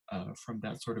 from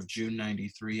that sort of June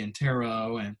 93 in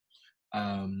tarot.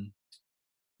 And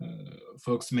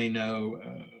folks may know,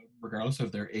 regardless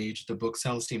of their age, the book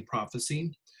Celestine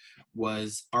Prophecy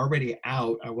was already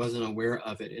out. I wasn't aware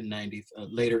of it in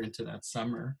later into that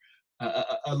summer.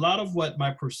 A lot of what my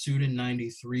pursuit in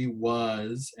 93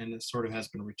 was, and it sort of has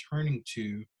been returning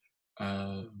to,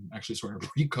 actually sort of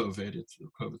pre-COVID,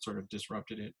 COVID sort of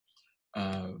disrupted it,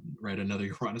 right, another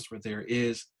Uranus where there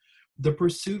is, the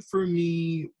pursuit for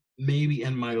me, maybe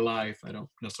in my life, I don't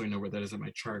necessarily know where that is in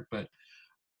my chart, but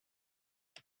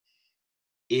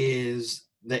is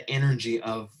the energy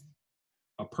of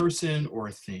a person or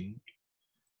a thing.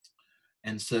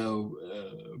 And so,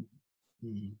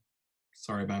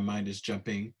 sorry, my mind is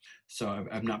jumping, so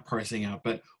I'm not parsing out.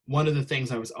 But one of the things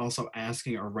I was also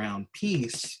asking around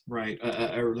peace, right?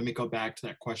 Or let me go back to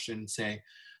that question and say,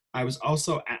 I was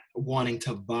also wanting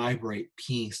to vibrate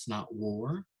peace, not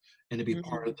war, and to be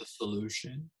part of the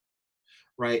solution,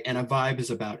 right? And a vibe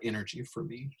is about energy for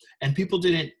me. And people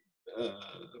didn't,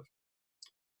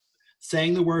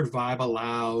 saying the word vibe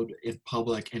aloud in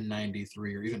public in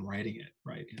 93, or even writing it,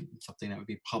 right, in something that would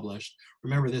be published.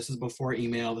 Remember, this is before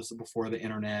email, this is before the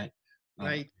internet.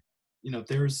 Right.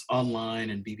 There's online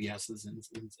and BBSs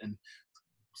and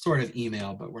sort of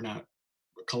email, but we're not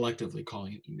collectively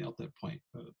calling it email at that point.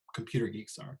 Computer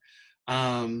geeks are.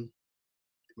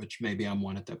 which maybe I'm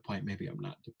one at that point, maybe I'm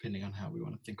not, depending on how we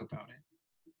want to think about it.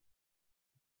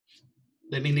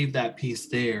 Let me leave that piece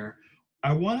there.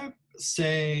 I want to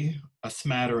say a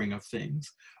smattering of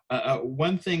things.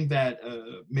 One thing that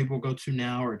maybe we'll go to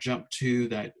now or jump to,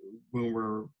 that when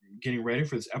we're getting ready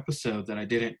for this episode that I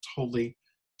didn't totally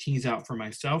tease out for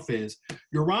myself, is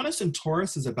Uranus and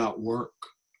Taurus is about work.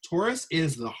 Taurus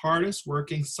is the hardest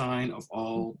working sign of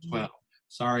all 12.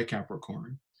 Sorry,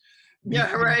 Capricorn.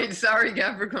 Yeah, right. Sorry,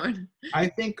 Capricorn. I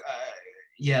think,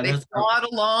 they plod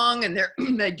along and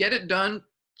they get it done.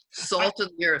 Salt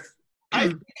of the earth. I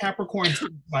think Capricorn,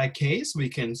 by case, we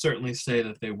can certainly say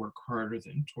that they work harder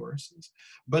than Tauruses.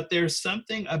 But there's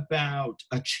something about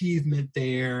achievement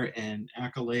there and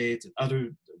accolades and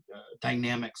other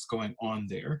dynamics going on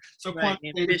there. So right.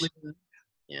 quantitatively,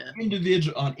 yeah.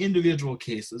 On individual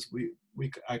cases,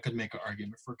 I could make an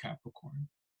argument for Capricorn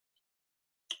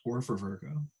or for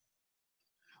Virgo.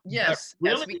 Yes,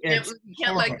 really, yes, we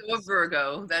can't let go of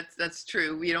Virgo. That's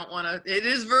true. We don't want to. It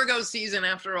is Virgo season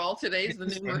after all. Today's the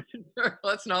new moon in Virgo.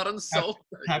 Let's not insult.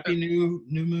 Happy new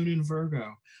moon in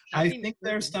Virgo. I think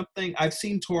there's something. I've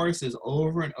seen Tauruses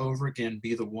over and over again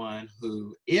be the one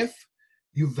who, if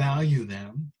you value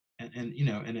them, and you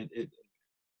know, and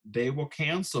they will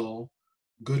cancel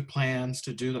good plans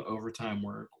to do the overtime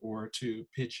work or to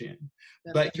pitch in.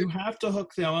 But you have to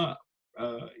hook them up.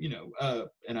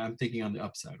 And I'm thinking on the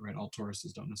upside, right? All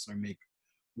Tauruses don't necessarily make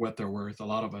what they're worth. A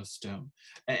lot of us don't.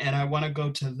 And I want to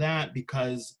go to that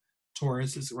because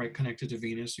Taurus is right connected to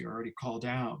Venus. You already called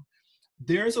out.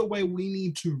 There's a way we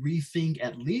need to rethink,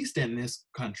 at least in this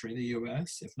country, the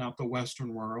US, if not the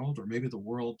Western world, or maybe the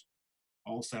world,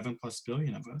 all 7+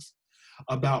 billion of us,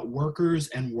 about workers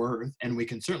and worth. And we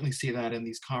can certainly see that in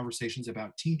these conversations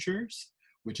about teachers,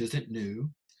 which isn't new.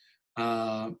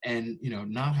 And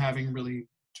not having really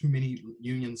too many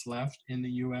unions left in the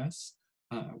US.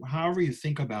 However you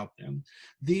think about them,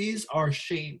 these are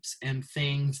shapes and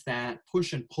things that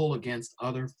push and pull against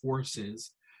other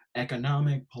forces,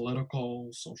 economic, political,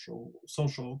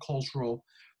 social, cultural,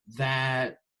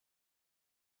 that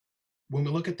when we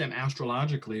look at them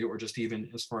astrologically, or just even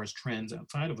as far as trends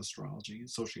outside of astrology,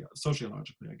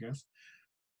 sociologically, I guess,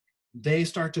 they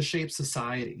start to shape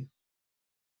society.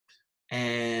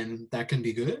 And that can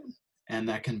be good, and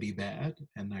that can be bad,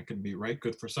 and that can be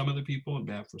good for some of the people and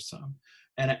bad for some.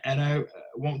 And I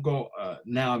won't go,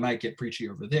 now I might get preachy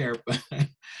over there, but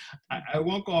I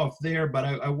won't go off there, but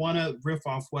I want to riff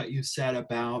off what you said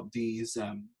about these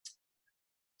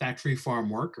factory farm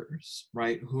workers,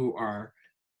 right, who are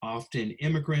often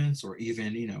immigrants or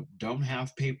even, don't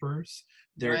have papers.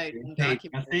 They're paid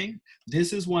nothing.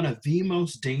 This is one of the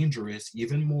most dangerous,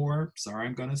 even more, sorry,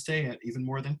 I'm going to say it, even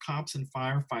more than cops and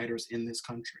firefighters in this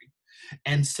country.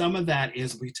 And some of that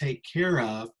is we take care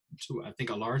of, to I think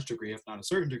a large degree, if not a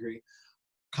certain degree,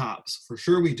 cops. For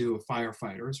sure we do with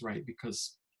firefighters, right?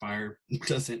 Because fire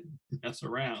doesn't mess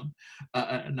around.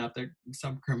 Not that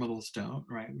some criminals don't,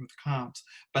 right, with cops.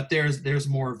 But there's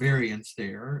more variance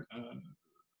there.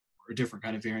 Or different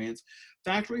kind of variants.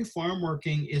 Factory farm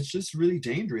working is just really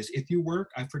dangerous. If you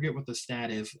work, I forget what the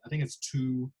stat is. I think it's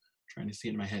trying to see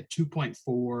it in my head,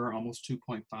 2.4, almost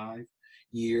 2.5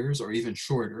 years, or even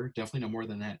shorter, definitely no more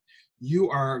than that.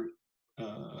 You are,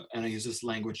 and I use this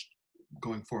language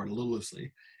going forward a little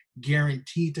loosely,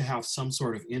 guaranteed to have some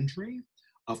sort of injury.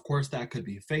 Of course, that could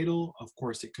be fatal. Of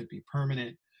course, it could be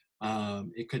permanent.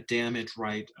 It could damage,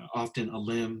 often a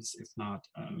limbs, if not,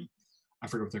 I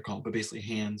forget what they're called, but basically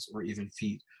hands or even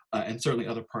feet, and certainly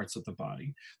other parts of the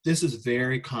body. This is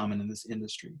very common in this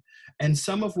industry. And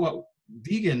some of what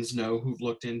vegans know who've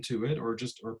looked into it, or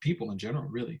people in general,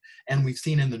 really, and we've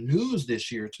seen in the news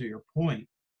this year, to your point,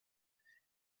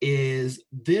 is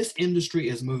this industry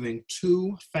is moving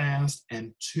too fast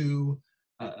and too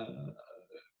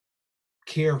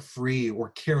carefree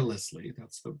or carelessly.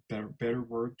 That's the better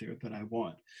word there that I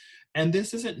want. And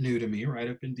this isn't new to me, right?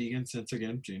 I've been vegan since,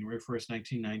 again, January 1st,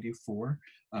 1994.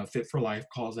 Fit for Life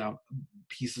calls out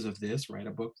pieces of this, right?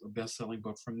 A best-selling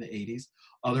book from the 80s.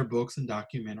 Other books and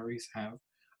documentaries have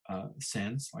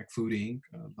since, like Food Inc.,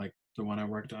 like the one I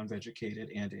worked on, Vegucated,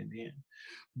 and Indian.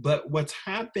 But what's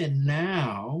happened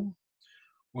now,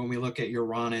 when we look at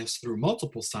Uranus through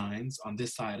multiple signs on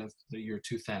this side of the year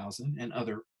 2000 and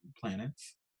other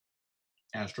planets,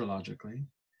 astrologically,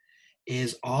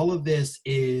 is all of this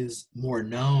is more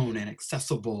known and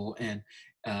accessible, and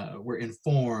we're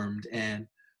informed, and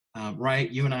right,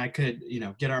 you and I could,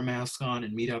 get our masks on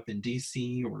and meet up in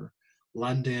DC or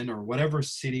London or whatever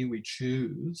city we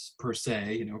choose, per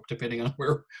se, depending on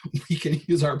where we can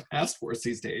use our passports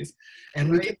these days.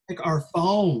 And we can take our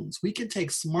phones, we can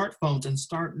take smartphones and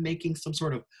start making some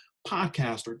sort of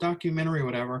podcast or documentary or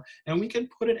whatever, and we can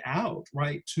put it out,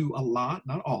 right, to a lot,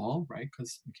 not all, right,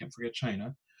 because we can't forget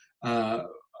China, uh,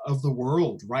 of the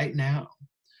world right now.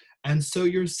 And so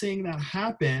you're seeing that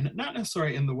happen, not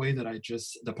necessarily in the way that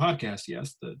the podcast,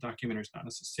 yes, the documentary is not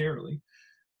necessarily.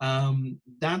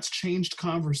 That's changed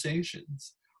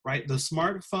conversations, right? The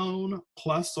smartphone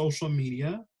plus social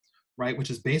media, right,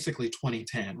 which is basically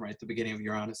 2010, right, the beginning of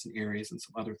Uranus and Aries and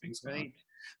some other things going on. Right.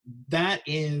 That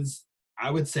is,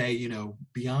 I would say,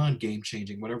 beyond game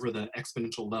changing, whatever the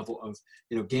exponential level of,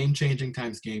 game changing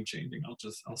times game changing.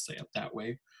 I'll say it that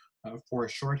way for a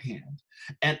shorthand.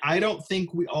 And I don't think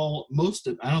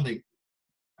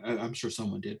I'm sure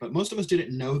someone did, but most of us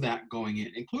didn't know that going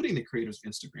in, including the creators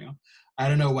of Instagram. I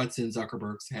don't know what's in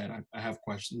Zuckerberg's head. I have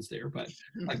questions there, but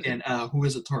again, who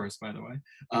is a Taurus, by the way?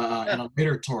 And a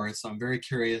later Taurus, so I'm very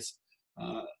curious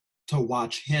to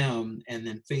watch him. And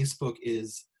then Facebook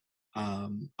is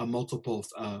a multiple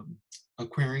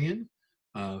Aquarian,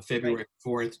 February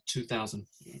 4th,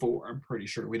 2004. I'm pretty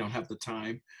sure. We don't have the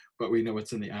time, but we know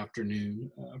it's in the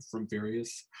afternoon from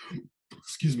various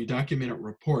documented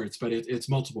reports, but it's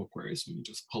multiple queries when you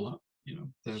just pull up,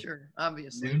 the Sure,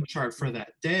 obviously. noon chart for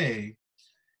that day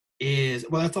is,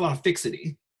 well, that's a lot of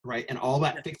fixity, right? And all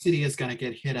that fixity is going to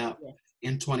get hit up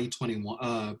in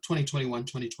 2021,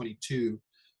 2022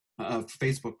 of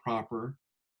Facebook proper,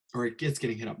 or it's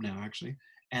getting hit up now actually,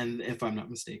 and if I'm not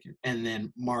mistaken, and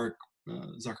then Mark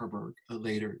Zuckerberg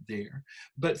later there.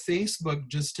 But Facebook,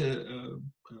 just to,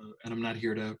 and I'm not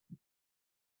here to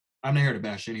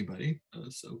bash anybody,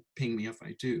 so ping me if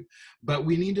I do. But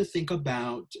we need to think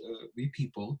about, we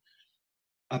people,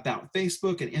 about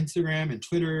Facebook and Instagram and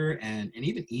Twitter and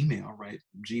even email, right?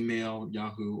 Gmail,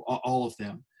 Yahoo, all of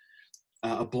them,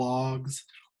 blogs.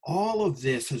 All of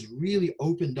this has really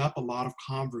opened up a lot of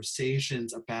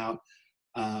conversations about,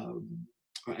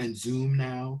 and Zoom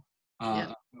now,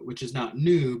 which is not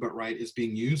new, but right, is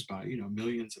being used by,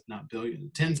 millions, if not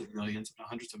billions, tens of millions, if not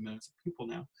hundreds of millions of people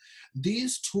now.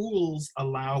 These tools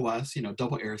allow us,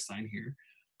 double air sign here,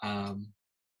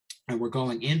 and we're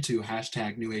going into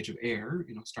hashtag New Age of Air,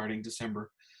 starting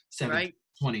December 7th,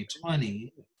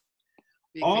 2020.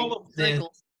 All of this,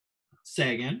 cycle.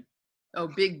 Say again? Oh,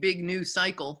 big new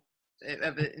cycle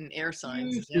of it in air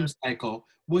signs. New cycle.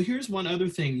 Well, here's one other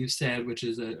thing you said, which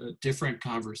is a different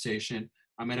conversation.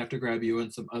 I might have to grab you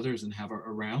and some others and have a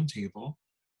round table,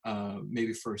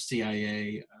 maybe for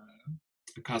CIA,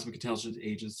 Cosmic Intelligence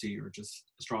Agency, or just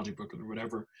Astrology Booklet or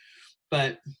whatever.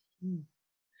 But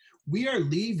we are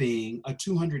leaving a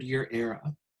 200-year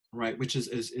era, right, which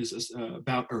is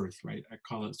about Earth, right? I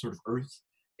call it sort of Earth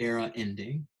era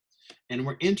ending. And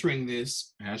we're entering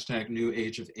this hashtag New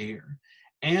Age of Air.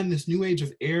 And this New Age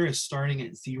of Air is starting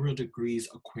at 0 degrees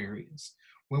Aquarius.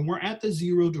 When we're at the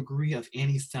 0 degree of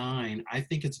any sign, I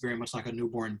think it's very much like a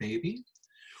newborn baby.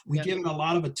 We give it a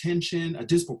lot of attention, a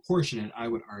disproportionate, I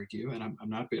would argue, and I'm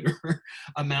not bitter,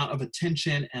 amount of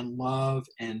attention and love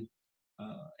and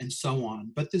so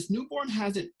on. But this newborn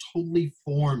hasn't totally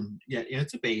formed yet.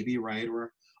 It's a baby, right?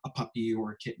 Or a puppy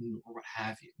or a kitten or what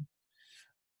have you.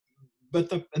 But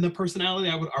the personality,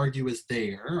 I would argue, is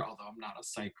there, although I'm not a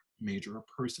psych major or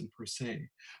person per se.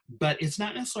 But it's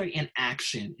not necessarily in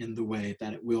action in the way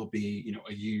that it will be,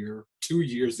 a year, 2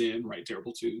 years in, right?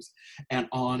 Terrible twos, and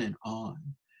on and on.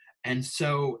 And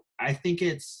so I think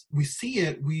we see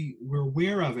it, we're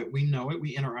aware of it, we know it,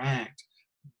 we interact,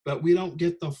 but we don't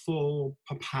get the full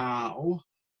pow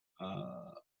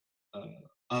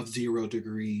of 0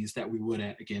 degrees that we would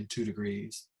at, again, 2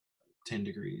 degrees, 10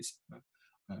 degrees,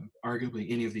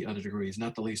 arguably any of the other degrees,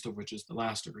 not the least of which is the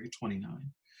last degree,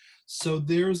 29. So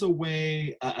there's a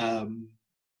way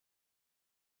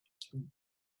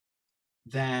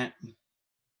that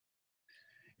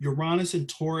Uranus and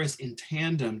Taurus in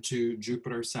tandem to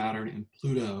Jupiter, Saturn, and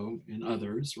Pluto and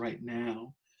others right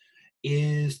now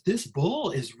is this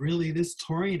bull is really, this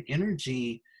Taurian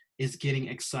energy is getting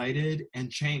excited and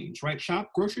changed, right?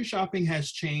 Grocery shopping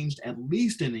has changed, at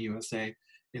least in the USA,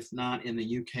 if not in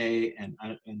the UK and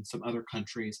some other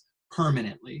countries,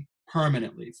 permanently,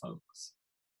 folks.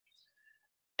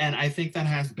 And I think that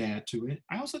has bad to it.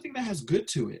 I also think that has good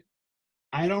to it.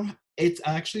 It's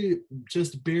actually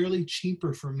just barely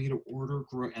cheaper for me to order,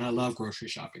 and I love grocery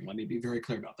shopping. Let me be very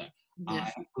clear about that.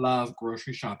 Yes. I love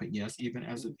grocery shopping, yes, even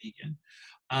as a vegan.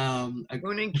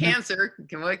 Moon in Cancer,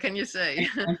 what can you say?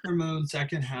 Cancer moon,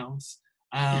 second house.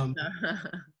 Where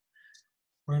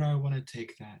do I want to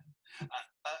take that?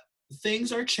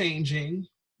 Things are changing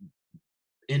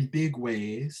in big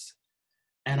ways.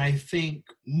 And I think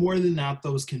more than that,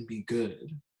 those can be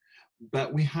good.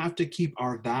 But we have to keep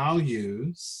our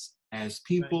values as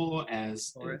people,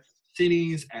 as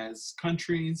cities, as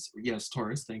countries, yes,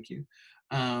 Taurus, thank you.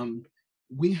 Um,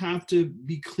 we have to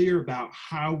be clear about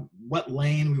what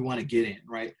lane we want to get in,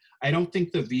 right? I don't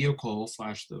think the vehicle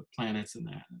slash the planets and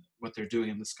that, what they're doing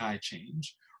in the sky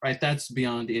change, right? That's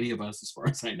beyond any of us as far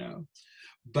as I know.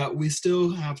 But we still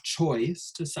have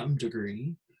choice to some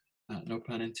degree, no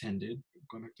pun intended,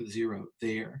 going back to zero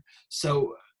there.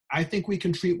 So I think we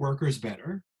can treat workers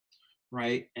better,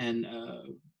 right? And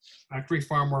factory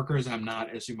farm workers, I'm not,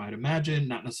 as you might imagine,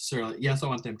 not necessarily, yes, I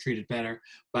want them treated better,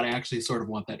 but I actually sort of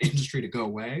want that industry to go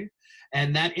away.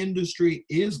 And that industry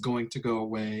is going to go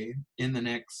away in the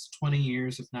next 20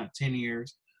 years, if not 10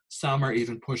 years. Some are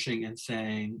even pushing and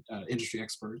saying, industry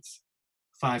experts,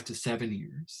 5 to 7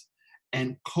 years.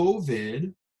 And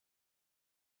COVID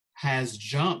has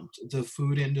jumped the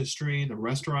food industry, the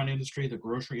restaurant industry, the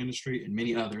grocery industry, and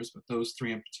many others, but those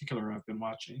three in particular I've been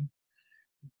watching.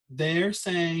 They're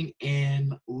saying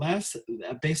in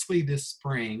basically this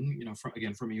spring,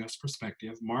 from a US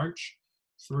perspective, March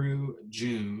through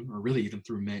June, or really even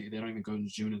through May, they don't even go to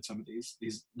June in some of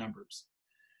these numbers.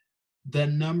 The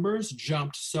numbers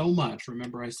jumped so much.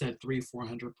 Remember I said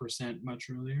 300-400% much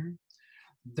earlier?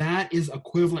 That is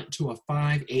equivalent to a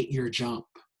 5-8 year jump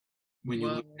when you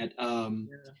look at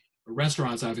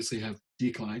restaurants obviously have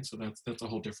declined, so that's a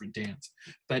whole different dance.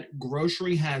 But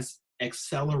grocery has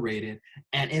accelerated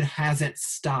and it hasn't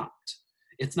stopped.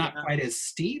 It's not quite as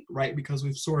steep, right? Because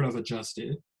we've sort of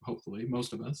adjusted, hopefully,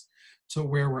 most of us, to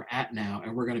where we're at now,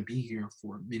 and we're going to be here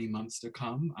for many months to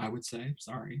come, I would say.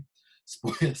 Sorry.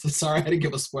 Sorry, I had to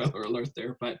give a spoiler alert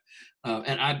there, but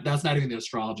that's not even the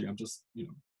astrology. I'm just,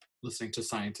 listening to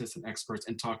scientists and experts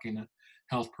and talking to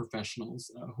health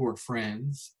professionals who are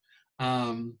friends.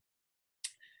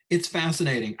 It's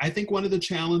fascinating. I think one of the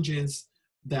challenges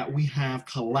that we have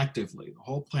collectively, the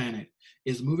whole planet,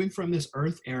 is moving from this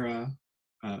Earth era,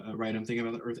 right? I'm thinking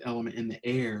about the Earth element in the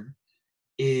air,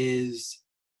 is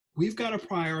we've got to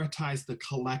prioritize the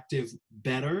collective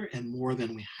better and more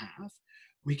than we have.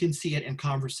 We can see it in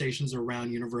conversations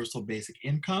around universal basic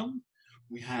income.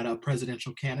 We had a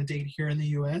presidential candidate here in the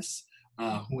US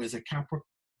who is a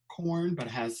Capricorn, but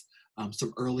has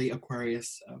some early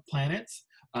Aquarius planets,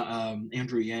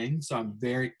 Andrew Yang. So I'm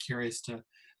very curious to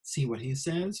see what he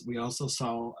says. We also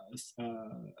saw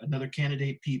another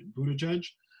candidate, Pete Buttigieg.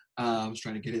 I was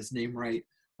trying to get his name right.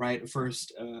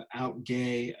 First out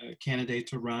gay candidate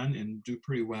to run and do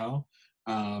pretty well.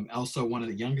 Also one of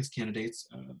the youngest candidates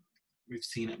we've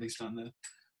seen, at least on the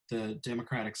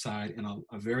Democratic side, in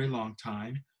a very long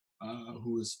time,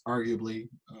 who is arguably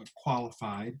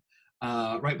qualified.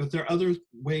 Right, but there are other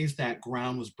ways that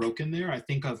ground was broken there. I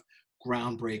think of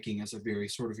groundbreaking as a very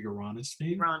sort of Uranus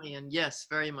thing. Uranian, yes,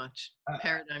 very much.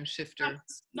 Paradigm shifter.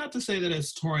 Not to say that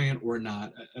it's Taurian or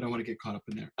not. I don't want to get caught up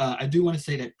in there. I do want to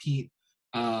say that Pete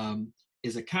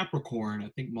is a Capricorn. I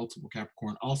think multiple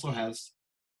Capricorn. Also has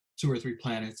 2 or 3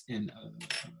 planets in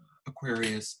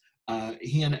Aquarius.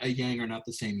 He and Yang are not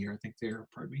the same year. I think they're,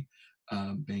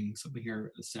 banging something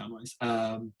here sound-wise,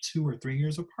 2 or 3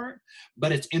 years apart.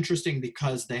 But it's interesting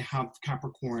because they have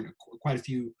Capricorn, quite a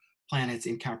few planets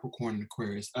in Capricorn and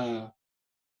Aquarius. I'm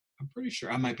pretty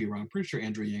sure, I might be wrong, I'm pretty sure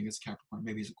Andrew Yang is Capricorn,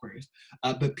 maybe he's Aquarius.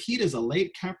 But Pete is a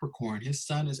late Capricorn. His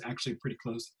sun is actually pretty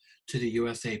close to the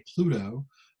USA Pluto,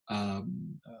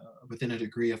 within a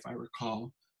degree, if I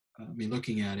recall, me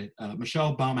looking at it.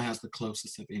 Michelle Obama has the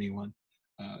closest of anyone.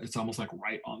 It's almost like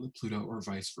right on the Pluto or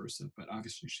vice versa, but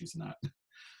obviously she's not.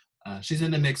 She's in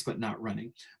the mix, but not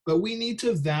running. But we need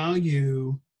to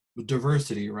value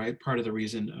diversity, right? Part of the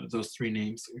reason those 3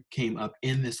 names came up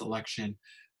in this election,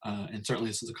 and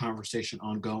certainly this is a conversation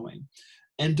ongoing.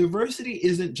 And diversity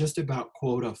isn't just about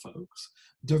quota, folks.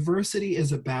 Diversity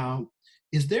is about,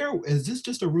 is this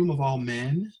just a room of all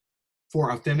men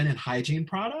for a feminine hygiene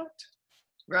product?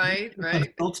 Right.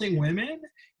 Consulting women,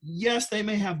 yes, they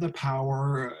may have the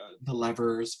power, the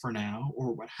levers for now,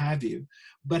 or what have you.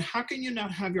 But how can you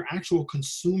not have your actual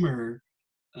consumer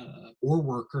or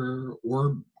worker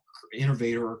or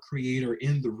innovator or creator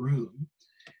in the room?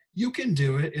 You can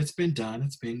do it. It's been done.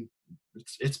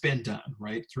 It's been done,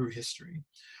 right, through history.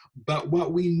 But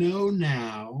what we know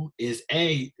now is,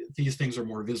 A, these things are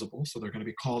more visible, so they're going to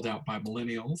be called out by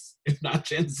millennials, if not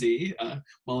Gen Z,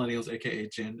 millennials, aka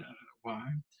Gen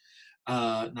Y.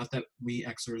 Not that we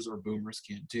Xers or boomers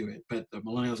can't do it, but the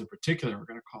millennials in particular are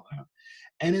going to call out.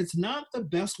 And it's not the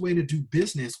best way to do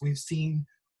business. We've seen,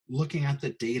 looking at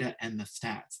the data and the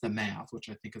stats, the math, which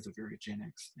I think is a very Gen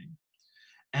X thing.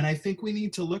 And I think we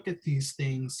need to look at these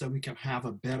things so we can have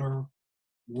a better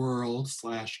world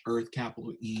 / Earth,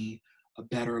 capital E, a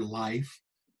better life,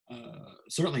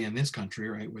 certainly in this country,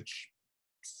 right, which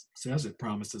says it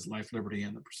promises life, liberty,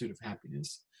 and the pursuit of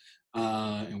happiness.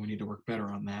 And we need to work better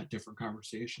on that, different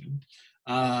conversation,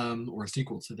 or a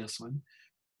sequel to this one.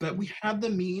 But we have the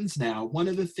means now. One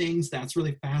of the things that's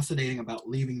really fascinating about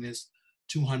leaving this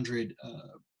 200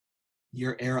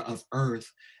 year era of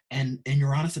Earth, and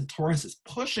Uranus and Taurus is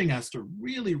pushing us to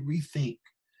really rethink,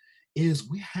 is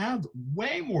we have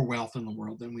way more wealth in the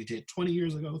world than we did 20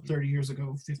 years ago, 30 years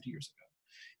ago, 50 years ago.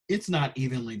 It's not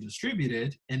evenly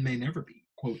distributed and may never be,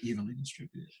 quote, evenly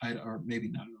distributed, or maybe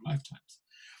not in our lifetimes.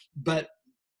 But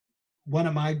one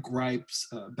of my gripes,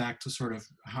 back to sort of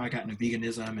how I got into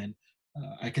veganism, and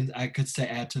I could say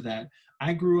add to that,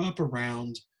 I grew up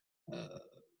around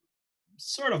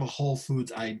sort of a Whole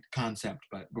Foods concept,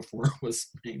 but before it was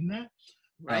named that.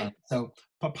 Right. So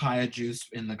papaya juice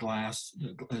in the glass,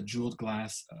 jeweled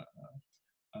glass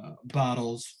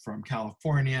bottles from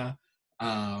California,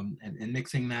 and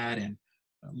mixing that, and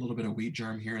a little bit of wheat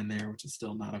germ here and there, which is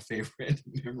still not a favorite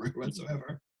memory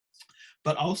whatsoever.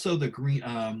 But also the green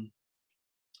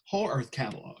Whole Earth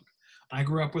catalog. I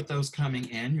grew up with those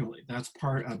coming annually. That's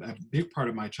part of a big part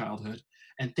of my childhood,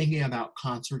 and thinking about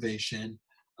conservation.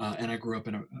 And I grew up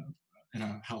in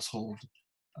a household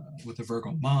with a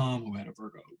Virgo mom who had a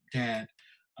Virgo dad.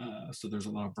 So there's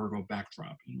a lot of Virgo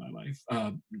backdrop in my life,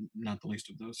 not the least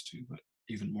of those two, but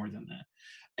even more than that.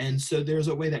 And so there's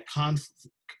a way that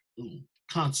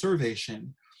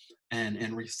conservation and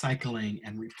recycling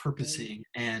and repurposing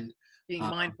and Being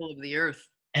mindful of the earth.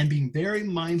 and being very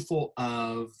mindful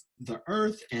of the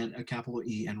earth, and a capital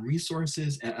E, and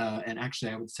resources, and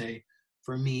actually I would say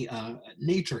for me,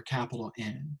 nature, capital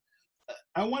N.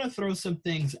 I want to throw some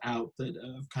things out that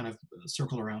kind of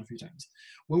circled around a few times.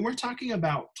 When we're talking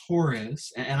about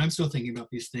Taurus, and I'm still thinking about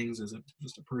these things as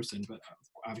just a person, but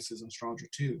obviously as an astrologer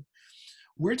too,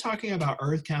 we're talking about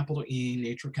Earth, capital E,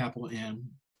 nature, capital N.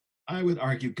 I would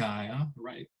argue Gaia,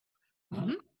 right?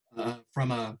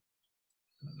 From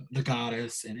the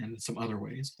goddess, and some other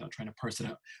ways, without trying to parse it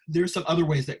out. There's some other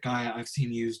ways that Gaia I've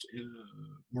seen used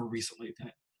more recently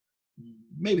that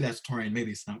maybe that's Taurian,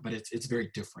 maybe it's not, but it's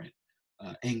very different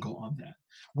angle on that.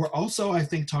 We're also, I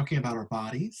think, talking about our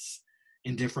bodies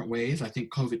in different ways. I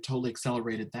think COVID totally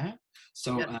accelerated that.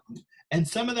 So, Yep. And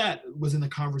some of that was in the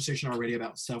conversation already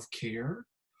about self-care,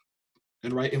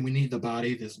 and we need the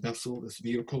body, this vessel, this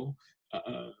vehicle,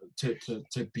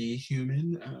 to be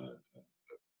human.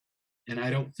 And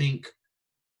I don't think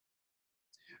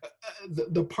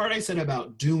the part I said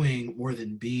about doing more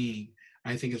than being,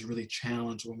 I think is really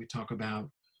challenged when we talk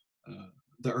about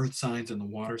the earth signs and the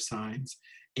water signs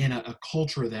in a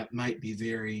culture that might be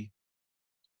very,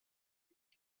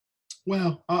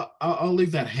 well, I'll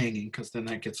leave that hanging, because then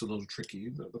that gets a little tricky,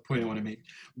 the point I want to make.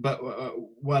 But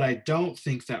what I don't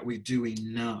think that we do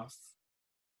enough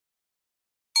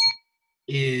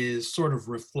is sort of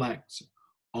reflect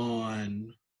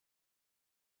on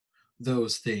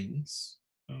those things.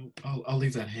 I'll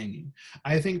leave that hanging.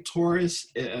 I think Taurus,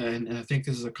 and I think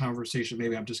this is a conversation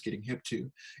maybe I'm just getting hip to,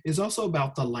 is also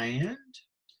about the land.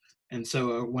 And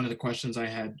so one of the questions I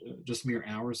had just mere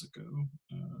hours ago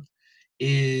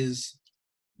is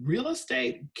real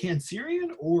estate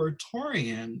Cancerian or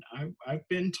Taurian? I've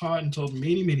been taught and told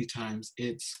many, many times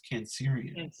it's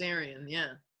Cancerian. Cancerian,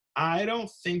 yeah. I don't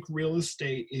think real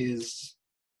estate is,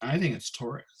 I think it's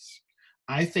Taurus.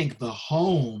 I think the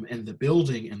home and the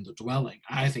building and the dwelling,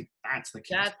 I think that's the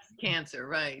Cancer. That's Cancer,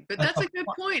 right. But that's a good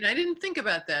point. I didn't think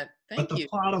about that. Thank But you. the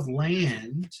plot of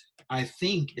land, I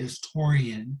think, is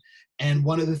Taurian. And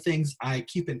one of the things I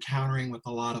keep encountering with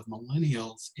a lot of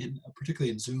millennials,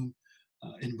 particularly in Zoom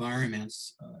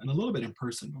environments, and a little bit in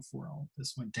person before all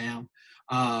this went down,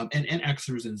 and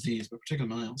Xers and Zs, but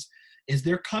particularly millennials, is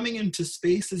they're coming into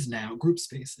spaces now, group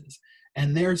spaces,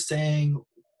 and they're saying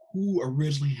who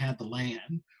originally had the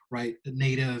land, right? The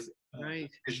native,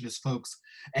 right. indigenous folks,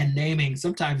 and naming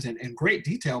sometimes in great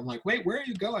detail. I'm like, wait, where are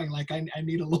you going? Like, I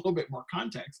need a little bit more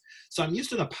context. So I'm used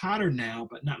to the pattern now,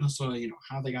 but not necessarily,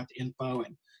 how they got the info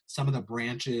and some of the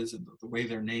branches and the way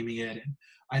they're naming it. And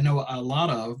I know a lot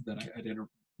of, that I didn't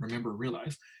remember or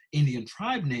realize, Indian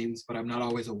tribe names, but I'm not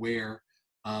always aware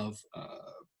of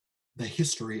the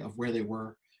history of where they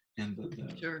were, and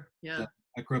Sure, yeah.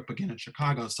 I grew up again in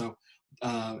Chicago, so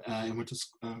and went to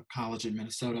college in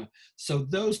Minnesota. So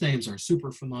those names are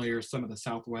super familiar. Some of the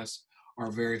Southwest are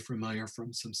very familiar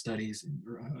from some studies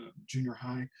in junior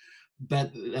high,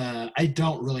 but I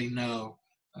don't really know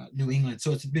New England.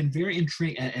 So it's been very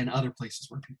intriguing, and other places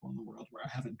where people in the world where I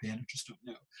haven't been, I just don't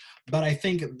know. But I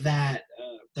think that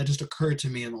that just occurred to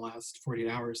me in the last 48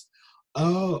 hours.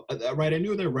 Oh, right. I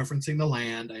knew they're referencing the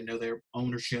land. I know their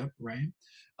ownership, right?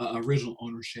 Original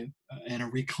ownership, and a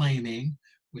reclaiming,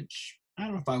 which I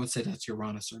don't know if I would say that's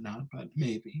Uranus or not, but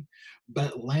maybe.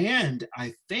 But land,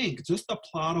 I think, just the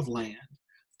plot of land,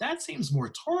 that seems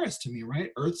more Taurus to me,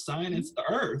 right? Earth sign, it's the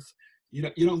earth. You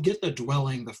don't get the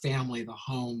dwelling, the family, the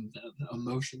home, the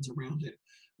emotions around it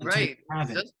until you Right. have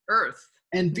It's it. just Earth,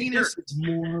 And the Venus dirt. is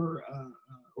more,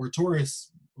 or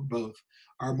Taurus, or both,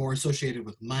 are more associated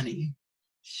with money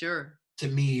Sure. to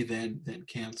me than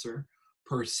Cancer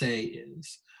per se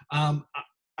is.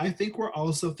 I think we're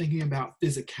also thinking about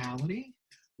physicality,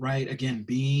 right? Again,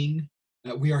 being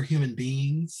we are human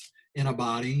beings in a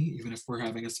body, even if we're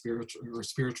having a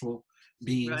spiritual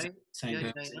beings, Right. same Yeah,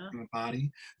 time yeah, as a yeah. human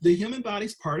body. The human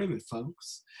body's part of it,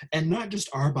 folks, and not just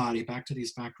our body. Back to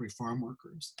these factory farm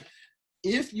workers.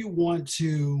 If you want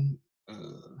to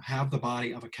have the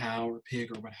body of a cow or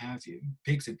pig or what have you,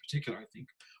 pigs in particular, I think,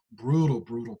 brutal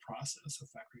process of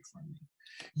factory farming.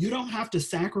 You don't have to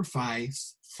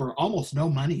sacrifice for almost no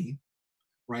money,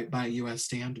 right, by US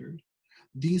standard,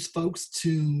 these folks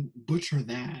to butcher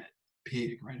that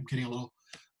pig, right? I'm getting a little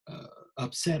uh,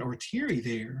 upset or teary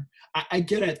there. I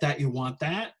get it that you want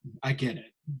that. I get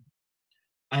it.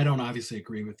 I don't obviously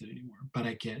agree with it anymore, but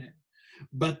I get it.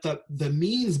 But the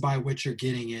means by which you're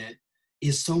getting it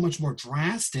is so much more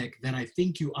drastic than I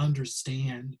think you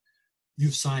understand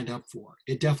you've signed up for.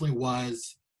 It definitely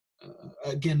was.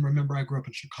 Again, remember I grew up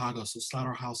in Chicago, so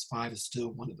Slaughterhouse-Five is still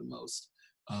one of the most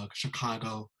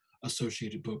Chicago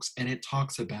associated books, and it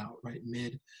talks about right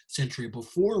mid-century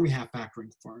before we have factory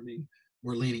farming,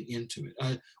 we're leaning into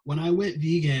it. When I went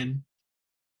vegan,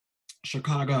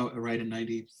 Chicago, right in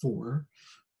 '94,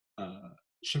 uh,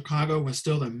 Chicago was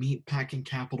still the meat packing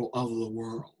capital of the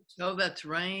world. Oh, that's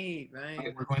right. Right.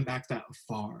 Right? We're going back that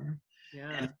far,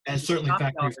 Yeah. and The certainly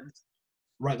factory, stockyards.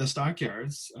 right? The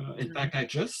stockyards. In Mhm. fact, I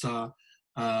just saw,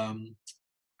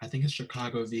 I think it's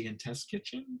Chicago Vegan Test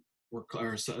Kitchen,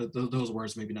 or so, those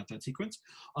words maybe not that sequence.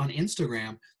 On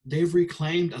Instagram, they've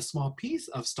reclaimed a small piece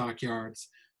of stockyards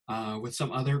with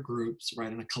some other groups,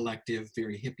 right, in a collective,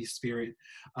 very hippie spirit,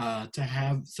 to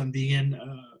have some vegan,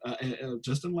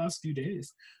 just in the last few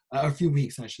days, a few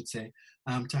weeks, I should say,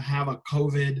 to have a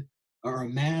COVID or a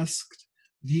masked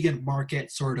vegan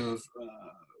market sort of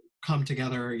come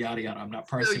together, yada yada. I'm not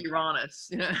So parsing. Uranus.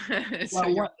 Yeah. So Well,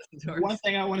 Uranus and one Taurus.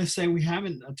 thing I want to say we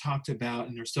haven't talked about,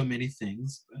 and there's so many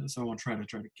things, so I want to try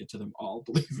to get to them all.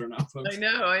 Believe it or not, I folks.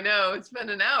 know, I know. It's been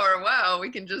an hour. Wow, we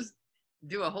can just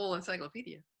do a whole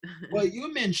encyclopedia. Well,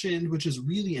 you mentioned, which is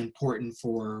really important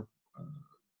for uh,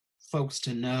 folks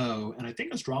to know, and I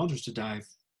think astrologers to dive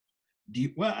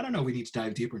deep. Well, I don't know. We need to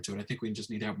dive deeper into it. I think we just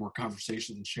need to have more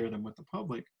conversations and share them with the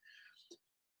public.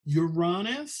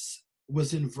 Uranus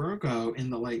was in Virgo in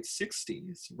the late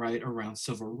 60s, right around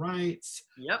civil rights,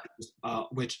 Yep.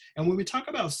 and when we talk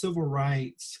about civil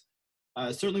rights,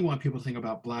 I certainly want people to think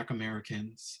about Black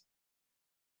Americans.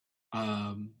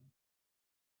 Um,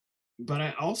 but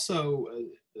I also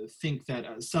think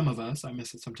that some of us, I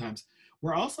miss it sometimes,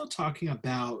 we're also talking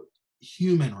about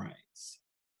human rights,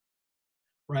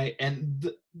 right?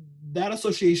 And that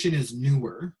association is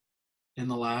newer in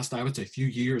the last, I would say, few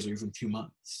years or even few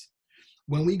months.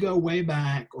 When we go way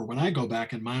back, or when I go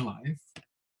back in my life,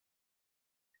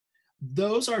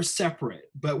 those are separate.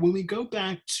 But when we go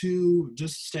back to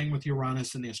just staying with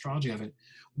Uranus and the astrology of it,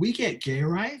 we get gay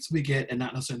rights, we get, and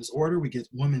not necessarily in this order, we get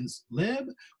women's lib,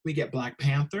 we get Black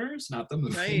Panthers, not the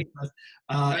movement, Right. but,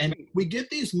 Right. and we get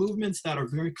these movements that are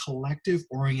very collective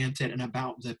oriented and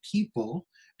about the people.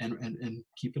 And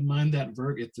keep in mind that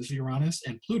Virgo, it's Uranus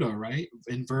and Pluto, right?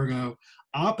 In Virgo,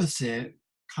 opposite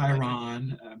Right.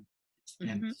 Chiron,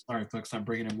 and Mhm. sorry, folks, I'm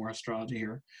bringing in more astrology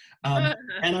here. And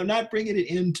I'm not bringing it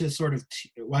into sort of,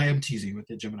 I am teasing with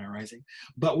the Gemini rising.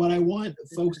 But what I want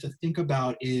folks to think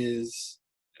about is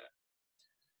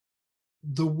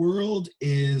the world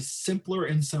is simpler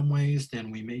in some ways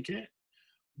than we make it,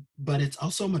 but it's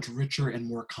also much richer and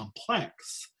more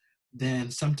complex than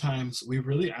sometimes we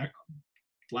really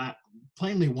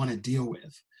plainly want to deal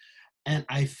with. And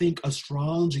I think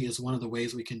astrology is one of the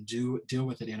ways we can deal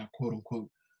with it in a quote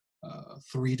unquote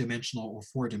three-dimensional or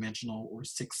four-dimensional or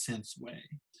sixth sense way.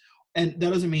 And that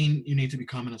doesn't mean you need to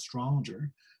become an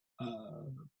astrologer, uh,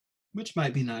 which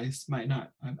might be nice, might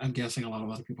not. I'm guessing a lot of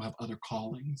other people have other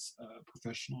callings,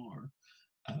 professional or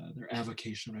their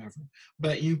avocation or whatever.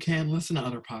 But you can listen to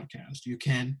other podcasts. You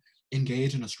can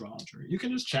engage an astrologer. You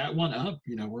can just chat one up.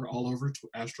 You know, we're all over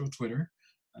Astro Twitter.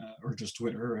 Or just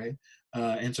Twitter, right?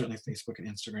 And certainly Facebook and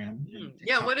Instagram and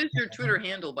Yeah, TikTok. what is your Twitter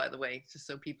handle, by the way, just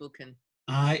so people can?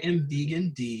 I am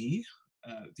Vegan D,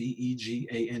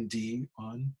 VEGAND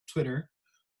on Twitter.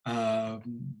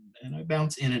 And I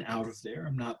bounce in and out of there.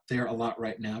 I'm not there a lot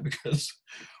right now because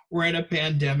we're in a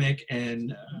pandemic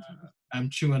and I'm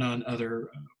chewing on other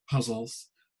puzzles,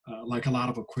 like a lot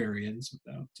of Aquarians.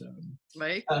 Without,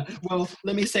 Right? well,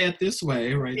 let me say it this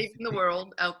way, right? Saving the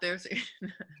world out there.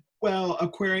 Well,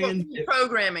 Aquarians,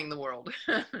 Programming the world.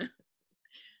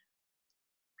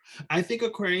 I think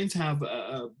Aquarians have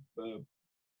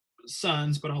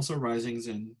suns, but also risings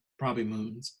and probably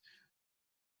moons.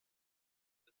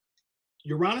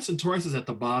 Uranus and Taurus is at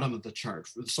the bottom of the chart,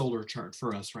 the solar chart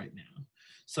for us right now.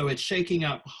 So it's shaking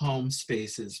up home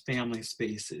spaces, family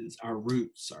spaces, our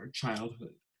roots, our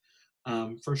childhood.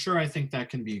 For sure, I think that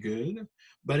can be good,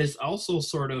 but it's also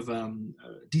sort of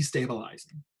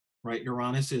destabilizing, right?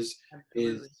 Uranus is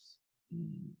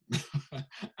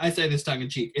I say this tongue in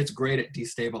cheek, it's great at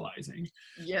destabilizing.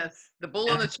 Yes, the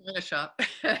bull in the china shop.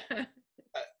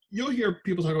 You'll hear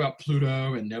people talk about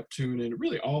Pluto and Neptune and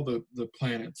really all the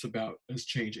planets about as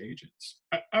change agents.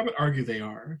 I would argue they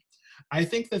are. I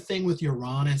think the thing with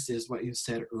Uranus is what you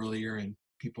said earlier, and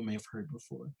people may have heard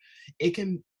before. It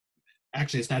can,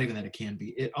 actually, it's not even that it can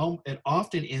be. It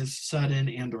often is sudden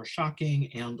and or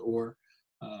shocking and or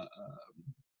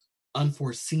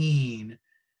unforeseen.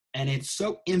 And it's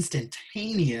so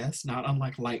instantaneous, not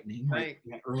unlike lightning, right?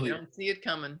 Earlier. You don't see it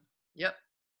coming. Yep.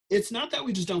 It's not that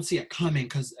we just don't see it coming,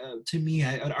 because to me,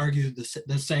 I'd argue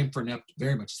the same for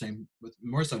very much the same with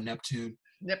more so Neptune.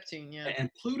 Yeah. And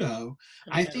Pluto.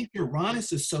 I think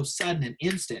Uranus is so sudden and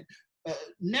instant.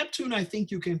 Neptune, I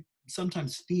think you can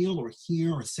sometimes feel or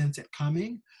hear or sense it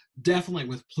coming. Definitely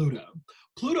with Pluto.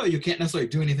 Pluto, you can't necessarily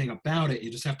do anything about it.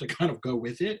 You just have to kind of go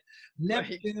with it.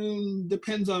 Neptune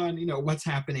depends on, what's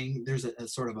happening. There's a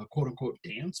sort of a quote unquote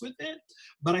dance with it.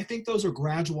 But I think those are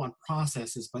gradual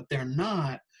processes, but they're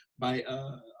not, by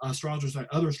astrologers, by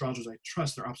other astrologers, I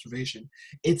trust their observation.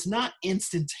 It's not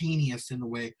instantaneous in the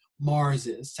way Mars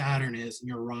is, Saturn is, and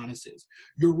Uranus is.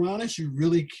 Uranus, you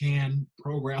really can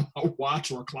program a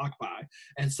watch or a clock by,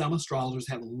 and some astrologers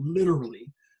have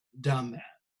literally done that.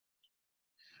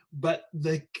 But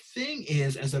the thing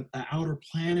is, as an outer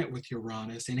planet with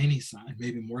Uranus in any sign,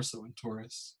 maybe more so in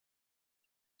Taurus,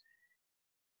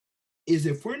 is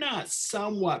if we're not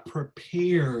somewhat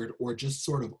prepared or just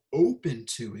sort of open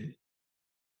to it,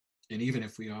 and even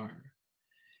if we are,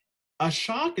 a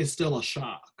shock is still a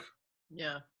shock.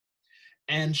 Yeah.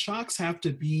 And shocks have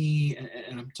to be,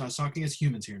 and I'm talking as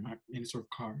humans here, not any sort of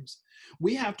cars,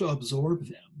 we have to absorb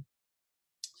them.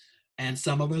 And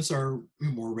some of us are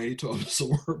more ready to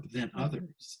absorb than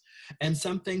others. And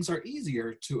some things are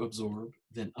easier to absorb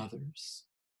than others.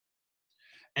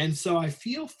 And so I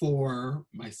feel for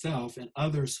myself and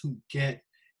others who get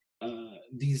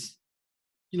these,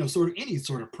 sort of any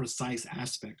sort of precise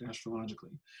aspect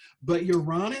astrologically. But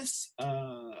Uranus,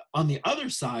 on the other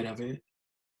side of it,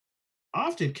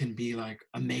 often can be like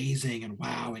amazing and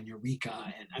wow and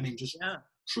eureka. And I mean, just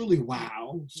truly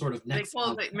wow, sort of next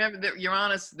level. Remember that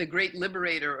Uranus, the great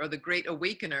liberator or the great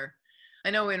awakener.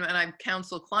 I know when I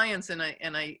counsel clients and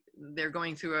they're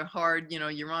going through a hard,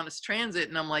 Uranus transit,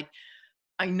 and I'm like,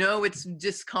 I know it's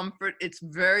discomfort. It's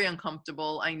very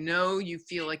uncomfortable. I know you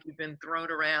feel like you've been thrown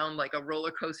around like a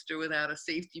roller coaster without a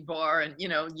safety bar. And,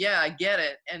 I get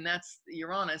it. And that's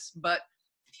Uranus. But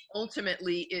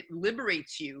ultimately, it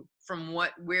liberates you from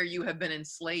where you have been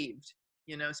enslaved,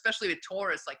 especially with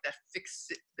Taurus, like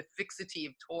the fixity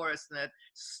of Taurus and that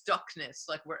stuckness,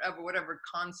 like whatever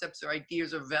concepts or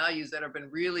ideas or values that have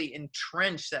been really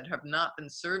entrenched that have not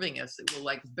been serving us, it will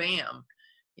like, bam.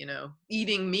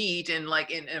 Eating meat and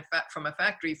like from a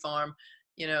factory farm,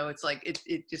 it's like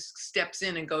it just steps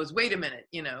in and goes, wait a minute,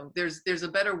 there's a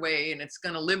better way, and it's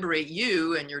going to liberate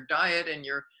you and your diet and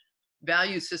your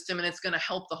value system, and it's going to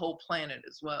help the whole planet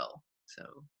as well. So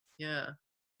yeah,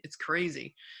 it's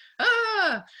crazy.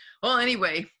 Well,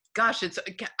 anyway, gosh,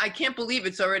 I can't believe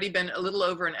it's already been a little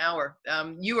over an hour.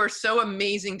 You are so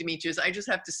amazing, Demetrius. I just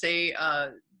have to say,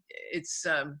 it's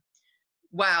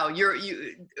wow,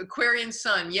 you Aquarian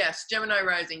sun, yes. Gemini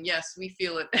rising, yes, we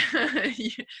feel it.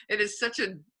 It is such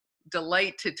a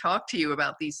delight to talk to you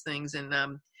about these things. And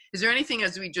is there anything,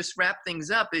 as we just wrap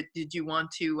things up, did you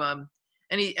want to,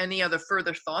 any other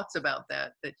further thoughts about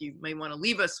that you may want to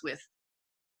leave us with?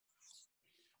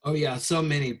 Oh yeah, so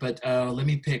many, but let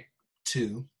me pick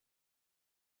two.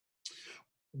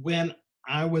 When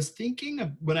I was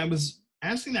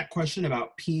asking that question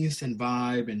about peace and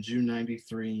vibe in June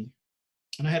 93,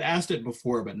 and I had asked it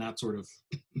before, but not sort of,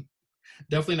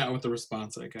 definitely not with the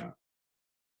response I got.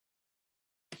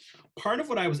 Part of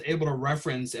what I was able to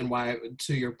reference, and why,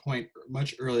 to your point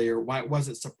much earlier, why it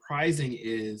wasn't surprising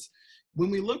is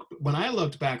when I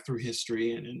looked back through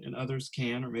history, and others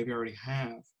can, or maybe already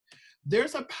have,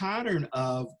 there's a pattern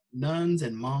of nuns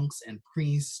and monks and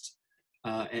priests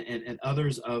and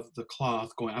others of the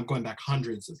cloth I'm going back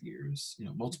hundreds of years,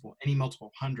 multiple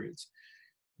hundreds.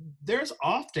 There's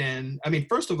often, I mean,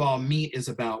 first of all, meat is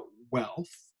about wealth,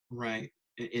 right?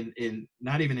 In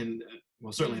not even in,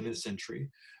 well, certainly in this century,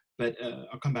 but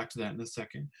I'll come back to that in a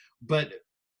second. But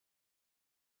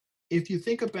if you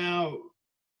think about,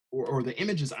 or the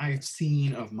images I've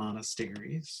seen of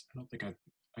monasteries, I don't think I've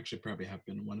actually probably have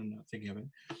been one and not thinking of it.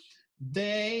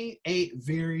 They ate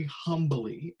very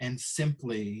humbly and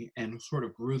simply and sort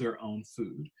of grew their own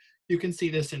food. You can see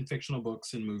this in fictional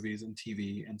books and movies and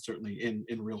TV and certainly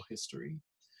in real history.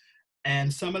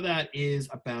 And some of that is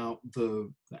about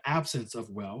the absence of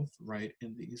wealth, right,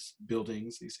 in these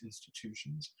buildings, these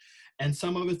institutions. And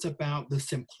some of it's about the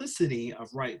simplicity of,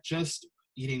 right, just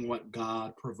eating what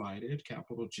God provided,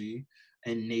 capital G,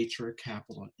 and nature,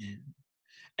 capital N.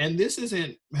 And this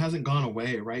hasn't gone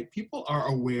away, right? People are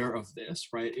aware of this,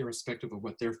 right, irrespective of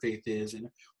what their faith is. And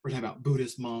if we're talking about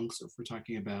Buddhist monks, or if we're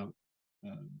talking about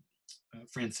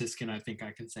Franciscan, I think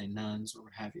I can say nuns or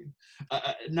what have you.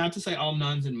 Not to say all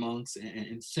nuns and monks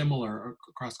and similar or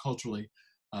cross-culturally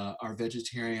are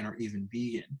vegetarian or even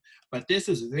vegan, but this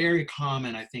is very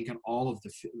common, I think, in all of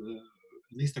at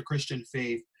least the Christian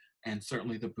faith and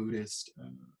certainly the Buddhist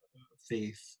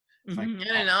faith. And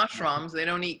in ashrams, they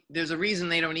don't eat. There's a reason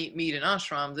they don't eat meat in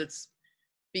ashrams. It's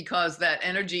because that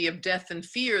energy of death and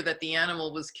fear that the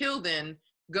animal was killed in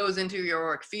goes into your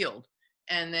auric field,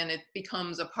 and then it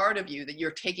becomes a part of you, that you're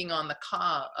taking on the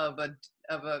ka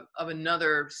of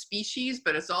another species,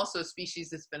 but it's also a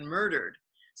species that's been murdered.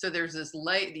 So there's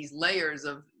these layers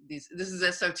of these. This is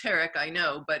esoteric, I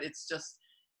know, but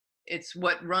it's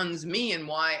what runs me and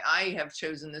why I have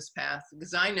chosen this path,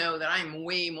 because I know that I'm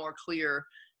way more clear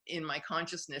in my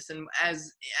consciousness, and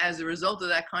as a result of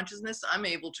that consciousness, I'm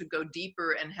able to go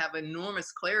deeper and have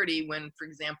enormous clarity when, for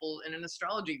example, in an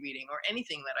astrology reading or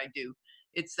anything that I do.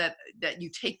 It's that you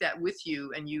take that with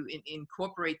you and you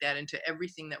incorporate that into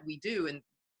everything that we do, and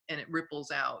it ripples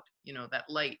out, that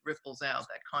light ripples out,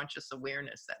 that conscious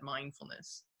awareness, that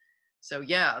mindfulness. So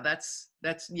yeah,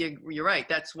 you're right.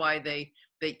 That's why they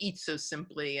eat so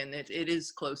simply, and it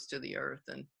is close to the earth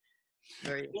and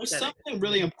very There's aesthetic. something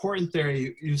really important there.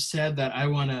 You said that I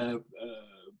want to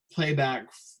play back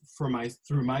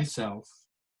through myself.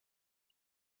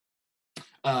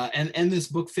 And this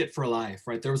book, Fit for Life,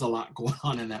 right? There was a lot going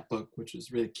on in that book, which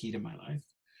was really key to my life.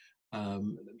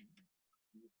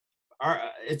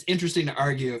 It's interesting to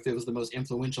argue if it was the most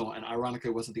influential, and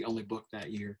ironically, it wasn't the only book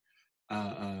that year.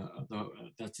 Though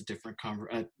that's a different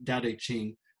conversation. Tao Te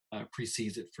Ching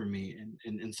precedes it for me,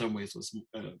 and in some ways was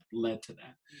led to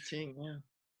that. Ching, yeah.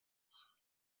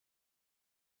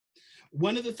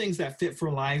 One of the things that Fit for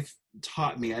Life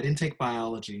taught me, I didn't take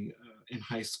biology in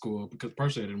high school because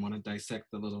partially I didn't want to dissect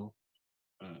the little.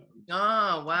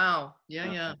 Oh, wow.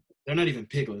 Yeah. They're not even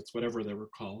piglets, whatever they were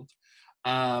called.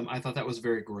 I thought that was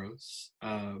very gross.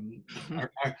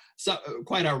 So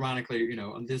quite ironically,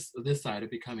 on this side of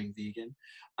becoming vegan,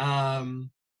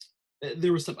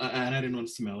 there was some, and I didn't want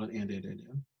to smell it, and it.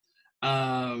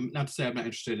 Not to say I'm not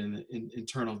interested in the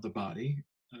internal of the body,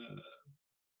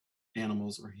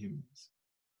 animals or humans.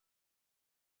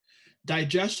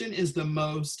 Digestion is the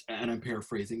most, and I'm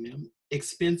paraphrasing them,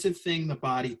 expensive thing the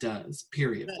body does,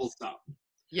 period, Yes. full stop.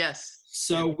 Yes.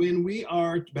 So when we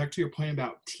are, back to your point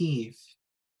about teeth,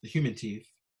 the human teeth,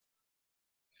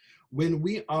 when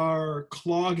we are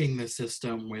clogging the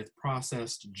system with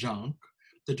processed junk,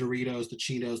 the Doritos, the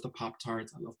Cheetos, the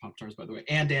Pop-Tarts, I love Pop-Tarts, by the way,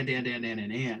 and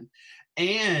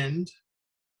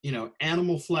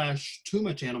animal flesh, too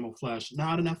much animal flesh,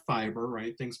 not enough fiber,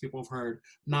 right? Things people have heard,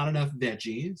 not enough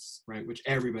veggies, right? Which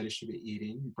everybody should be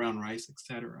eating, brown rice,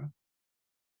 etc.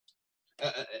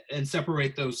 And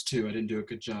separate those two. I didn't do a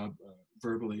good job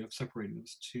verbally of separating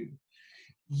those two.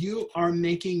 You are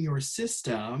making your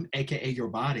system, aka your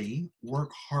body,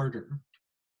 work harder.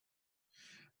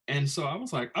 And so I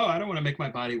was like, oh, I don't want to make my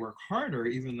body work harder,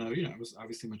 even though, I was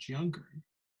obviously much younger.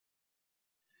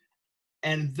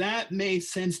 And that made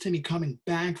sense to me coming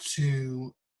back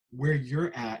to where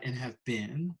you're at and have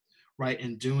been, right?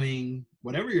 And doing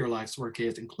whatever your life's work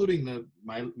is, including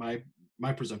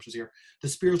my presumptions here, the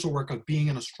spiritual work of being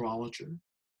an astrologer,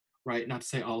 right? Not to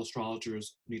say all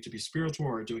astrologers need to be spiritual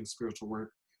or doing spiritual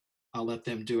work. I'll let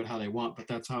them do it how they want, but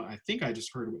that's how I think I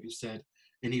just heard what you said,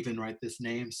 and even right, this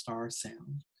name, Star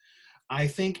Sound. I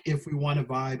think if we want to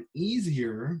vibe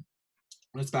easier,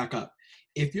 let's back up.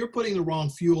 If you're putting the wrong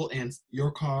fuel in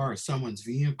your car or someone's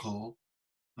vehicle,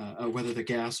 whether the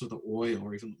gas or the oil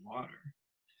or even the water,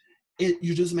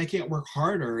 you're just making it work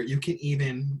harder. You can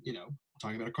even,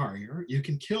 talking about a car here, you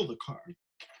can kill the car.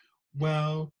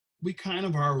 Well, we kind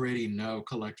of already know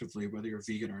collectively whether you're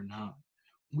vegan or not.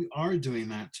 We are doing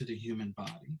that to the human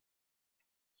body.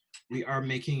 We are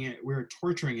making it, we're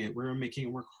torturing it, we're making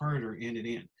it work harder in and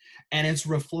in. And it's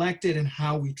reflected in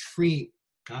how we treat,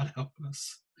 God help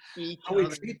us, Each how we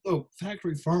other. treat the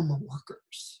factory farmer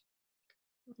workers.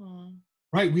 Mm.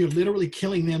 Right? We are literally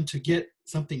killing them to get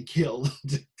something killed,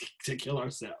 to kill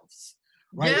ourselves.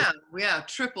 Right? Yeah,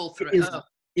 triple It threat. is, Oh,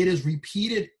 it is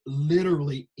repeated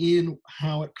literally in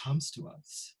how it comes to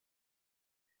us.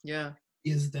 yeah.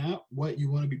 Is that what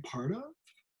you want to be part of?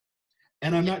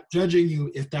 And I'm Yeah. not judging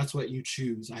you if that's what you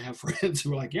choose. I have friends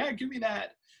who are like, yeah, give me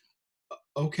that.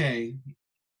 Okay.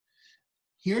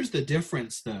 Here's the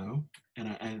difference, though, and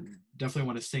I definitely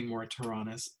want to sing more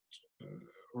Tyrannus,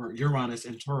 or Uranus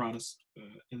and Tyrannus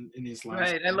in these last.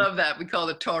 Right. I love that. We call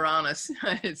it Tauranus.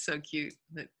 It's so cute.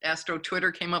 The Astro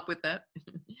Twitter came up with that.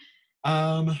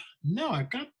 No,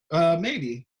 I've got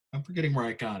maybe I'm forgetting where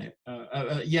I got it.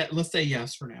 Yeah, let's say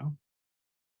yes for now.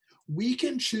 We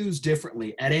can choose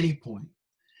differently at any point.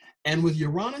 And with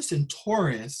Uranus and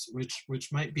Taurus, which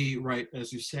might be, right,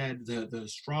 as you said, the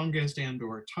strongest and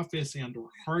or toughest and or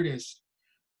hardest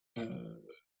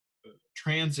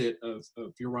transit of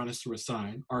Uranus through a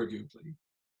sign, arguably,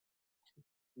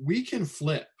 we can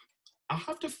flip. I'll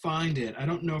have to find it. I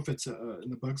don't know if it's in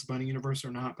the Bugs Bunny universe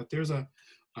or not, but there's a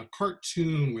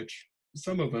cartoon which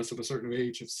some of us of a certain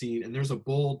age have seen, and there's a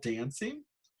bull dancing.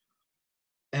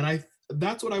 And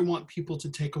that's what I want people to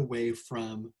take away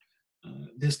from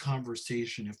this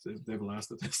conversation, if they've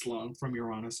lasted this long, from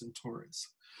Uranus and Taurus.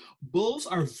 Bulls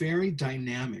are very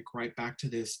dynamic, right? Back to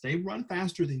this. They run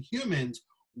faster than humans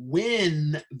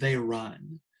when they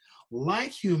run.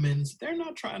 Like humans, they're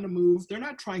not trying to move. They're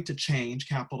not trying to change,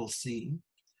 capital C,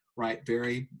 right?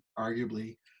 Very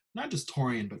arguably, not just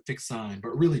Taurian, but fixed sign,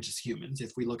 but really just humans.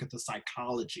 If we look at the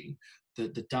psychology,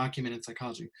 the documented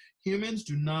psychology, humans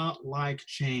do not like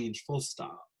change, full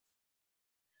stop.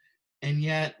 And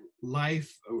yet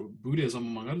life, Buddhism,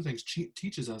 among other things,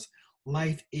 teaches us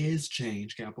life is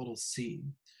change, capital C.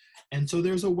 And so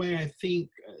there's a way, I think,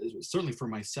 certainly for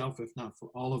myself, if not for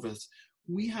all of us,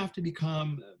 we have to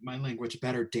become, my language,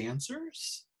 better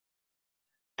dancers.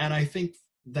 And I think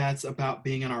that's about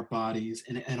being in our bodies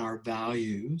and our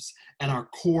values and our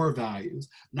core values,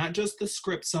 not just the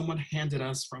script someone handed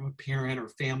us from a parent or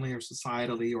family or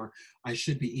societally, or I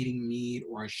should be eating meat,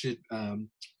 or I should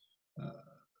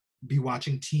be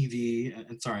watching TV.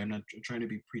 And sorry, I'm not trying to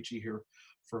be preachy here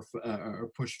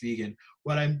or push vegan.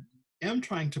 What I am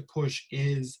trying to push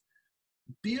is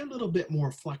be a little bit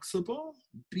more flexible,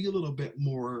 be a little bit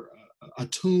more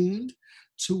attuned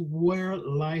to where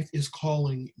life is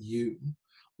calling you.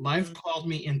 Life called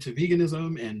me into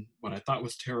veganism and what I thought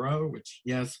was tarot, which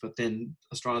yes, but then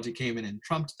astrology came in and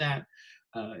trumped that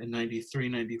in 93,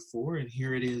 94. And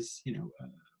here it is,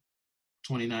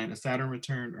 29, a Saturn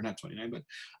return, or not 29, but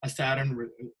a Saturn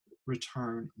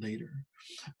return later.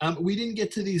 We didn't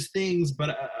get to these things,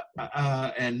 but,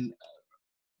 and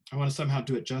I want to somehow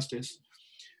do it justice.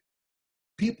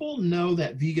 People know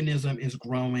that veganism is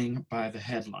growing by the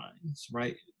headlines,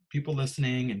 right? People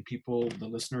listening and the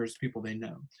listeners, people they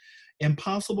know.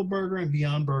 Impossible Burger and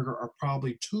Beyond Burger are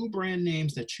probably two brand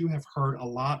names that you have heard a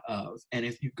lot of. And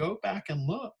if you go back and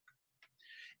look,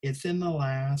 it's in the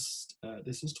last,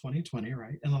 this is 2020,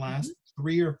 right? In the last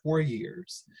 3 or 4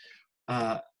 years.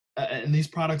 And these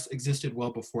products existed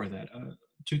well before that.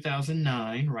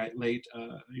 2009, right? Late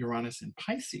Uranus in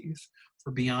Pisces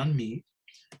for Beyond Meat,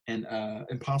 and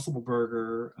Impossible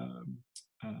Burger,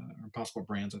 or Impossible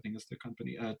Brands, I think is the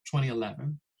company,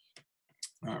 2011.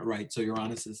 Right, so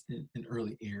Uranus is in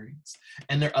early Aries.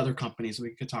 And there are other companies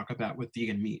we could talk about with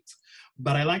vegan meats.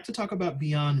 But I like to talk about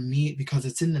Beyond Meat because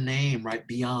it's in the name, right?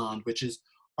 Beyond, which is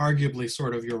arguably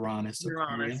sort of Uranus,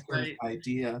 Aquarius sort of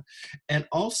idea. And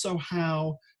also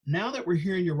how, now that we're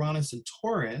hearing Uranus and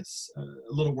Taurus, a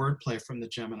little wordplay from the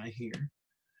Gemini here,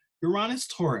 Uranus,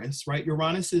 Taurus, right?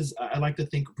 Uranus is, I like to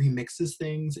think, remixes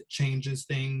things, it changes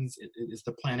things. It is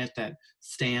the planet that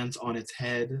stands on its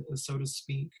head, so to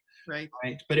speak. Right.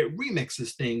 But it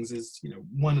remixes things is,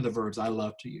 one of the verbs I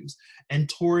love to use. And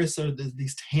Taurus are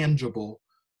these tangible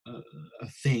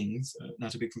things,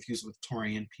 not to be confused with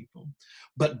Taurian people.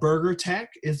 But burger tech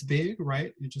is big,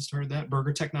 right? You just heard that.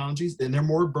 Burger technologies. And there are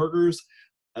more burgers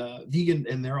vegan,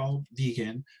 and they're all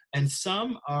vegan. And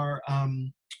some are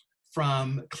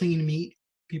from clean meat.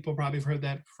 People probably have heard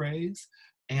that phrase.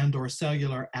 And or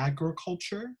cellular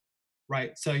agriculture,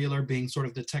 right? Cellular being sort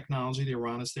of the technology, the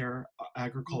Uranus there,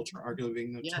 agriculture, arguably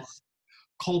being the Taurus.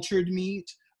 Cultured meat,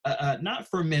 not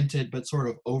fermented, but sort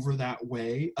of over that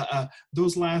way.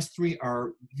 Those last three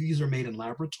these are made in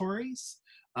laboratories.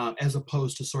 as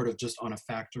opposed to sort of just on a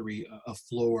factory, a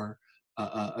floor,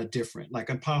 a different, like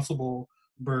Impossible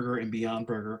Burger and Beyond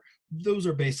Burger. Those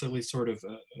are basically sort of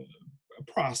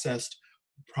processed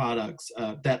products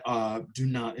that do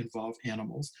not involve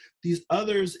animals. These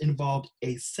others involved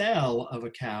a cell of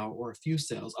a cow or a few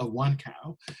cells of one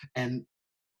cow, and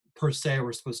per se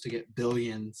we're supposed to get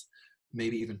billions,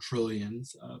 maybe even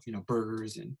trillions of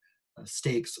burgers and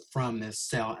steaks from this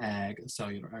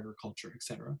cellular agriculture,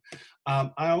 etc.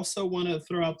 I also want to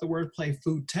throw out the wordplay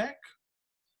food tech,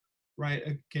 right?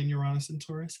 Again, Uranus and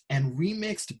Taurus, and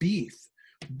remixed beef.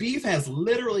 Beef has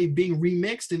literally been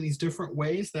remixed in these different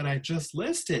ways that I just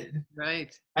listed.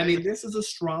 Right. I mean, this is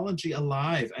astrology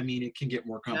alive. I mean, it can get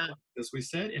more complex, Yeah. as we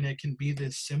said, and it can be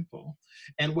this simple.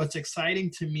 And what's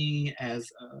exciting to me as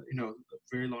a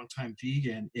very long time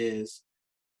vegan is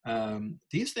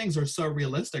these things are so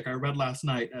realistic. I read last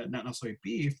night, not necessarily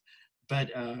beef, but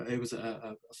it was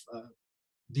a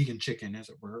vegan chicken, as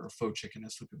it were, or faux chicken,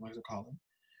 as some people like to call it.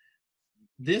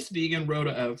 This vegan wrote,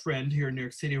 a friend here in New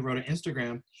York City wrote on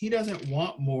Instagram, he doesn't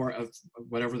want more of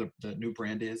whatever the new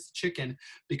brand is, chicken,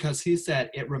 because he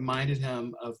said it reminded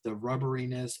him of the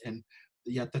rubberiness and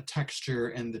yet the texture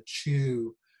and the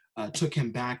chew took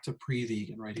him back to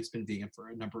pre-vegan, right? He's been vegan for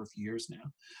a number of years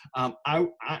now.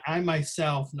 I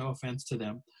myself, no offense to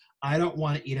them, I don't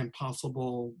want to eat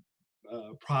Impossible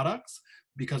products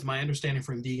because my understanding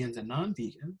from vegans and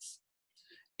non-vegans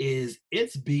is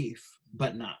it's beef,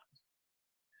 but not.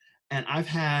 And I've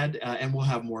had, and we'll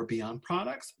have more Beyond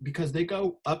products because they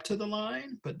go up to the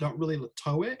line, but don't really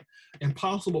toe it.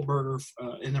 Impossible Burger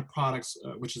in their products,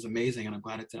 which is amazing, and I'm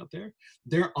glad it's out there,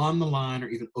 they're on the line or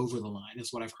even over the line,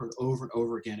 is what I've heard over and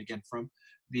over again from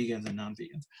vegans and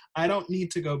non-vegans. I don't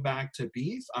need to go back to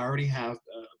beef. I already have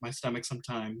my stomach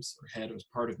sometimes, or head as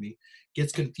part of me,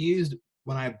 gets confused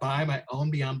when I buy my own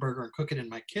Beyond Burger and cook it in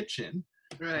my kitchen.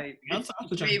 Right.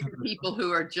 It's made for people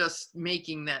who are just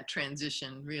making that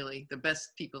transition, really, the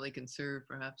best people they can serve,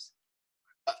 perhaps.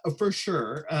 For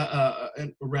sure,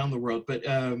 around the world. But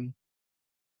I'm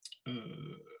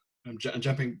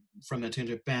jumping from that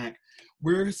tangent back.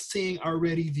 We're seeing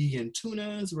already vegan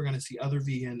tunas. We're going to see other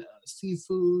vegan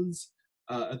seafoods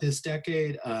this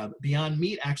decade. Beyond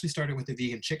Meat actually started with a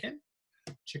vegan chicken.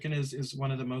 Chicken is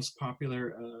one of the most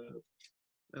popular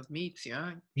of meats,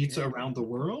 meats around the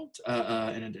world,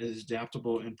 and it is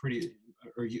adaptable and pretty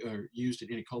or used in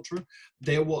any culture.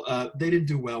 They didn't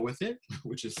do well with it,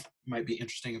 which might be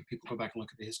interesting if people go back and look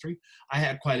at the history. I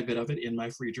had quite a bit of it in my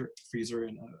freezer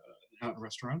and out in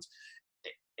restaurants.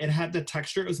 It had the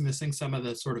texture, it was missing some of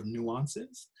the sort of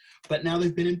nuances, but now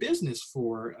they've been in business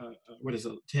for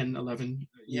 10, 11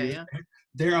 years. Yeah.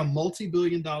 They're a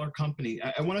multi-billion-dollar company.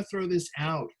 I want to throw this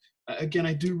out. Again,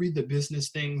 I do read the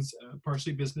business things,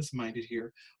 partially business-minded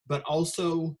here, but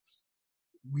also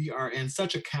we are in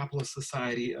such a capitalist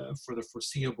society for the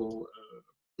foreseeable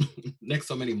next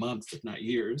so many months, if not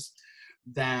years,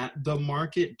 that the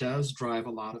market does drive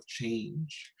a lot of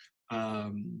change,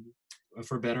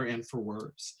 for better and for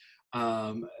worse.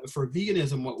 For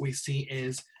veganism, what we see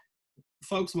is,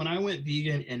 folks, when I went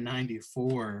vegan in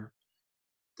 '94,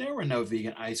 there were no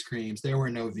vegan ice creams. There were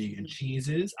no vegan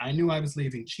cheeses. I knew I was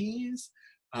leaving cheese.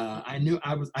 I knew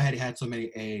I had so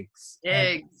many eggs.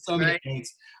 So many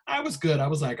eggs. I was good. I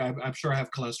was like, I'm sure I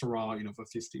have cholesterol, for a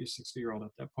 50 or 60-year-old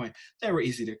at that point. They were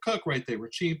easy to cook, right? They were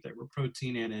cheap. They were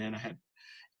protein in it.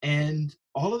 And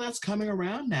all of that's coming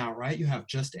around now, right? You have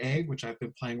Just Egg, which I've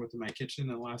been playing with in my kitchen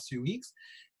in the last few weeks.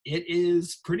 It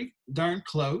is pretty darn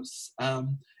close.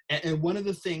 And one of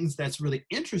the things that's really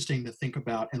interesting to think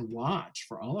about and watch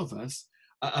for all of us,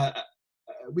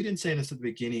 we didn't say this at the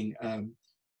beginning,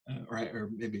 or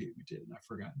maybe we did, and I've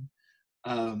forgotten.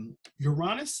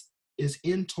 Uranus is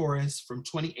in Taurus from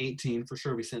 2018, for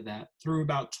sure we said that, through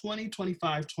about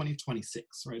 2025,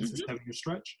 2026, right? It's this 7-year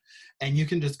stretch. And you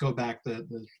can just go back,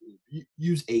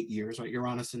 use 8 years, right?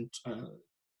 Uranus in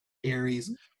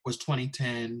Aries was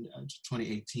 2010 to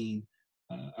 2018.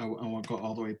 I won't go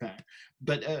all the way back.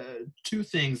 But 2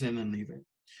 things and then leave it.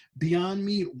 Beyond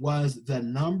Meat was the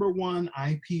 #1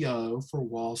 IPO for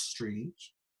Wall Street,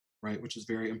 right, which is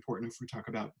very important if we talk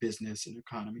about business and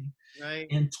economy. Right.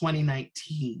 In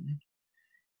 2019,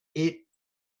 I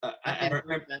don't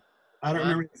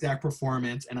remember the exact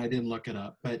performance, and I didn't look it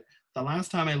up. But the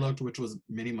last time I looked, which was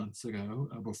many months ago,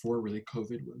 before really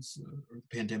COVID was, or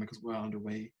the pandemic was well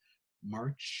underway,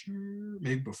 March, or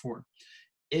maybe before,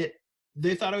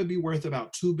 they thought it would be worth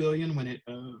about $2 billion when it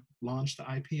launched the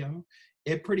IPO.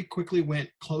 It pretty quickly went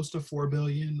close to $4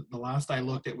 billion. The last I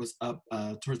looked, it was up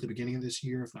towards the beginning of this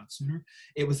year, if not sooner.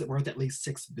 It was worth at least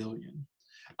 $6 billion.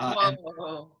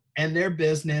 And their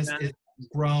business is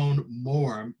grown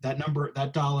more. That number,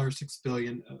 that $6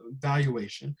 billion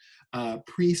valuation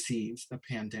precedes the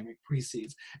pandemic,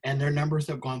 and their numbers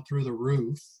have gone through the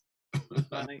roof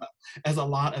Right. as a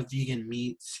lot of vegan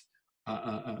meats,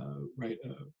 right?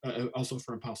 Also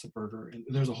for Impossible Burger, and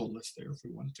there's a whole list there if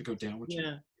we wanted to go down. Which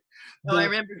Yeah. Oh, I the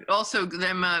remember also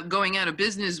them going out of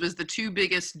business was the two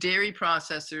biggest dairy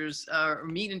processors,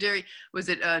 meat and dairy. Was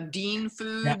it Dean yeah,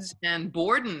 Foods and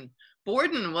Borden?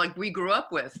 Borden, like we grew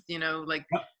up with, like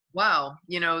yeah. wow,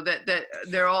 that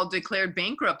they're all declared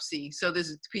bankruptcy. So this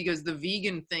is because the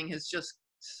vegan thing has just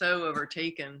so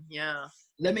overtaken. Yeah.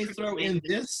 Let me Pretty throw in amazing.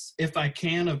 this, if I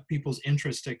can, of people's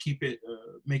interest to keep it,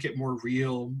 make it more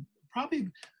real. Probably,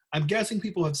 I'm guessing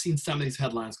people have seen some of these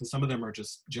headlines because some of them are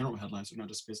just general headlines, they're not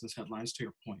just business headlines, to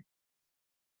your point.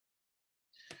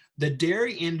 The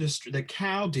dairy industry, the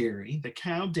cow dairy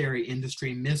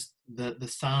industry missed the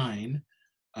sign,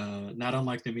 not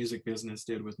unlike the music business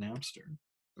did with Napster.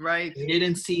 Right. They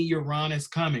didn't see Uranus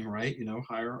coming, right?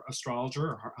 Hire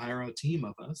astrologer or hire a team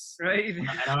of us. Right. And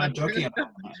I'm not joking about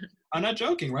that. I'm not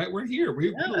joking, right? We're here.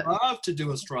 We Yeah. love to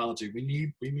do astrology. We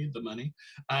need the money,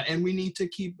 and we need to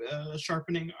keep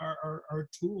sharpening our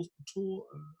tool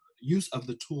use of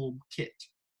the tool kit.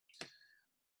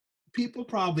 People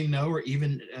probably know or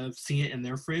even see it in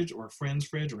their fridge or a friend's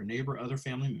fridge or a neighbor, other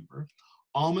family member.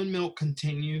 Almond milk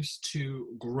continues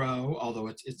to grow, although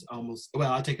it's almost,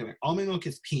 well, I take it back. Almond milk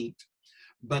is peaked,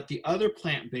 but the other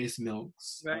plant-based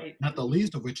milks, Right. not the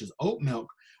least of which is oat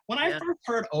milk. When I Yeah. first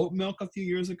heard oat milk a few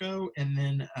years ago, and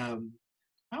then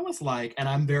I was like, and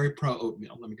I'm very pro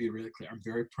oatmeal. Let me be really clear. I'm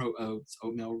very pro oats,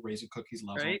 oatmeal, raisin cookies,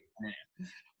 love them. Right.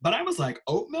 But I was like,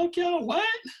 oat milk, y'all? What?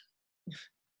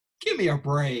 Give me a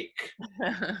break.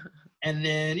 And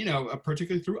then,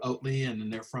 particularly through Oatly, and then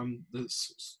they're from the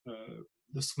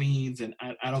Swedes, and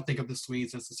I don't think of the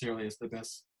Swedes necessarily as the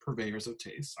best purveyors of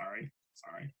taste. Sorry.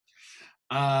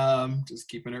 Just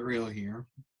keeping it real here,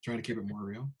 trying to keep it more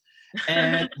real.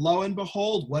 And lo and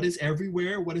behold, what is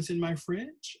everywhere? What is in my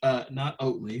fridge? Not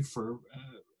Oatly,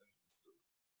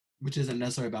 which isn't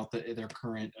necessarily about their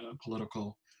current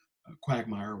political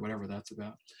quagmire or whatever that's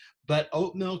about. But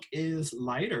oat milk is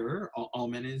lighter.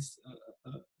 Almond is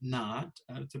not.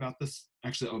 It's about this.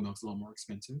 Actually, oat milk's a little more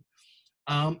expensive.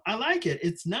 I like it.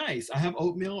 It's nice. I have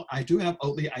oatmeal. I do have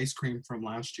Oatly ice cream from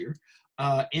last year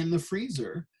in the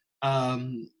freezer.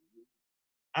 Um,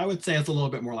 I would say it's a little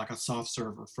bit more like a soft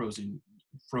serve or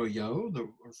froyo,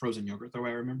 or frozen yogurt, the way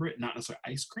I remember it, not necessarily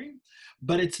ice cream,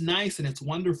 but it's nice and it's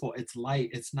wonderful. It's light.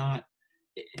 It's not.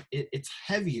 It's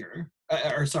heavier,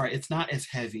 or sorry, it's not as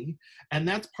heavy, and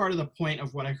that's part of the point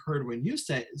of what I heard when you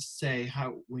say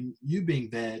how when you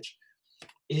being veg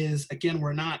is, again,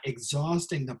 we're not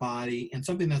exhausting the body and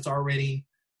something that's already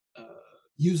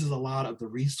uses a lot of the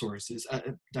resources,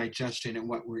 digestion and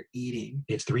what we're eating.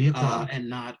 It's 3 o'clock. And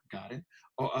not got it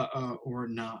or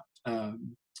not.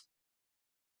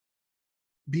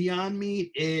 Beyond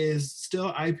Meat is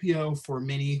still IPO for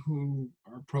many who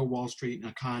are pro Wall Street and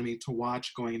economy to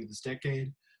watch going into this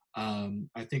decade.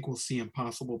 I think we'll see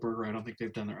Impossible Burger. I don't think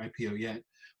they've done their IPO yet,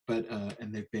 but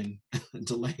and they've been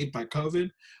delayed by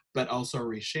COVID, but also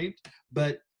reshaped.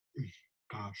 But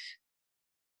gosh,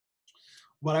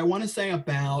 what I want to say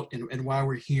about and why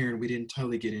we're here and we didn't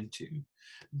totally get into,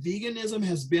 veganism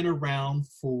has been around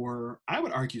for, I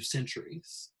would argue,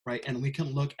 centuries, right? And we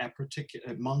can look at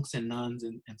particular monks and nuns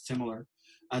and similar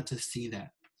to see that.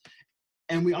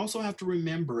 And we also have to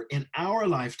remember in our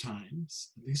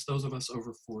lifetimes, at least those of us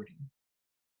over 40,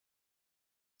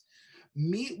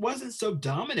 meat wasn't so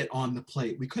dominant on the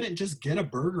plate. We couldn't just get a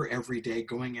burger every day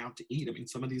going out to eat. I mean,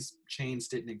 some of these chains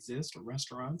didn't exist, or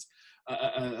restaurants.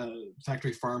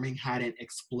 Factory farming hadn't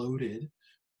exploded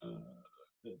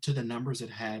to the numbers it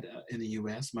had in the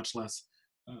US, much less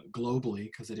globally,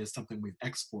 because it is something we've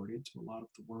exported to a lot of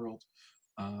the world,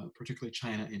 particularly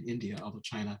China and India, although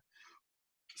China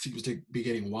seems to be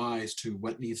getting wise to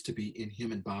what needs to be in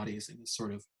human bodies and is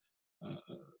sort of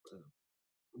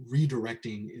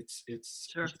redirecting its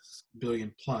Sure.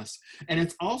 billion plus. And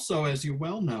it's also, as you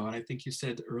well know, and I think you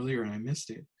said earlier and I missed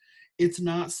it, it's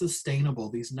not sustainable.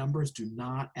 These numbers do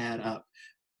not add up.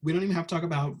 We don't even have to talk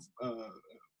about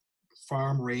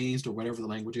farm raised or whatever the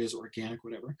language is, organic,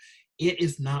 whatever. It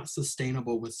is not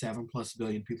sustainable with 7+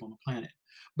 billion people on the planet.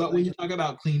 But when you talk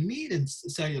about clean meat and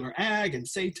cellular ag and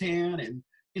seitan and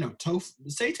tofu,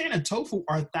 seitan and tofu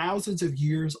are thousands of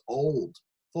years old,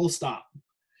 full stop.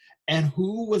 And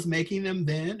who was making them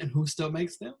then and who still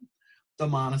makes them? The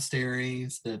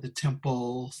monasteries, the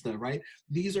temples, right?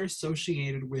 These are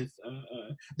associated with,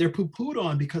 they're poo-pooed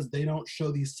on because they don't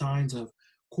show these signs of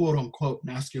quote unquote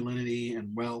masculinity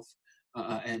and wealth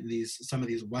and some of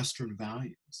these Western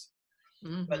values. But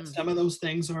Mm-hmm. some of those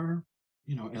things are,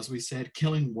 as we said,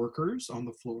 killing workers on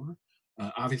the floor,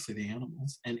 obviously the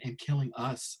animals, and killing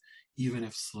us, even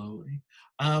if slowly.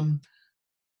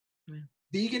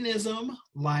 Veganism,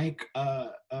 like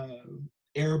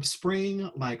Arab Spring,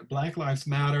 like Black Lives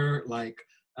Matter, like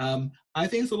I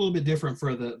think it's a little bit different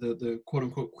for the quote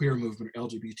unquote queer movement,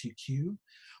 LGBTQ,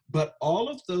 but all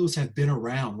of those have been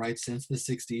around, right, since the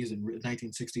 60s and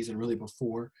 1960s and really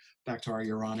before, back to our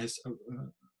Uranus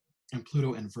and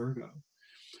Pluto and Virgo.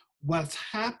 What's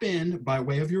happened by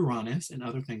way of Uranus and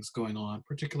other things going on,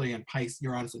 particularly in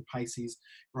Uranus and Pisces,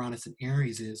 Uranus and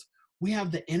Aries, is we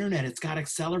have the internet. It's got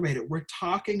accelerated. We're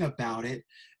talking about it,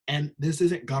 and this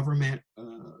isn't government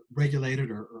regulated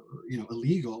or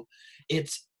illegal.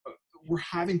 It's we're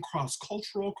having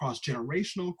cross-cultural,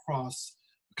 cross-generational,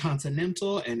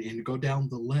 cross-continental, and go down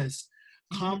the list,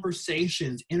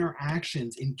 conversations,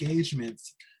 interactions,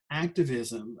 engagements,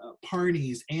 activism,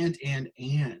 parties, and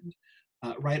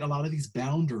right, a lot of these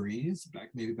boundaries,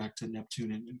 maybe back to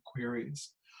Neptune and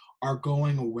Aquarius, are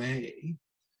going away.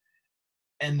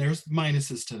 And there's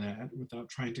minuses to that without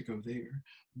trying to go there.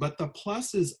 But the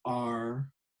pluses are,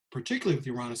 particularly with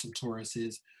Uranus and Taurus,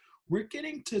 is we're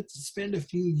getting to spend a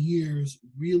few years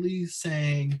really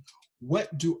saying,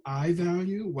 what do I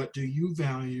value? What do you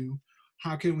value?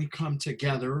 How can we come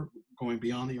together, going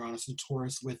beyond the Uranus and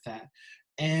Taurus with that?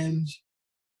 And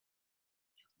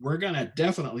we're going to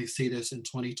definitely see this in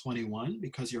 2021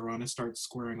 because Uranus starts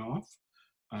squaring off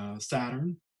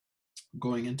Saturn,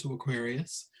 going into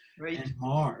Aquarius, right, and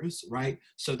Mars, right?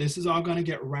 So this is all going to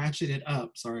get ratcheted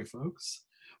up. Sorry, folks.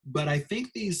 But I think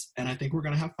I think we're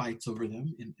going to have fights over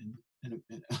them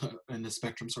in the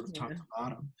spectrum, sort of top to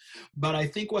bottom. But I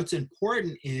think what's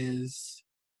important is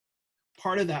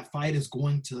part of that fight is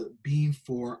going to be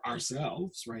for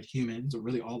ourselves, right? Humans, or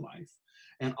really all life.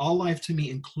 And all life to me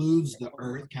includes the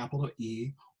earth, capital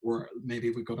E, or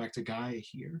maybe we go back to Gaia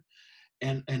here,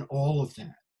 and all of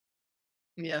that.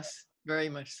 Yes, very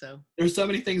much so. There's so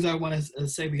many things I want to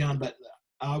say beyond, but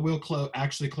I will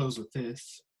actually close with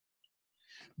this.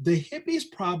 The hippies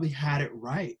probably had it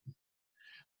right.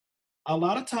 A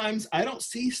lot of times I don't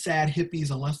see sad hippies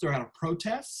unless they're at a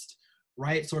protest,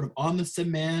 right? Sort of on the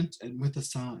cement and with a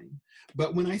sign.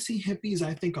 But when I see hippies,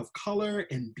 I think of color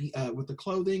and with the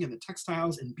clothing and the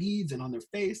textiles and beads and on their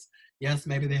face. Yes,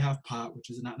 maybe they have pot, which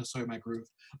is not necessarily my groove.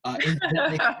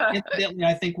 Incidentally,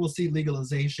 I think we'll see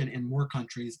legalization in more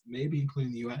countries, maybe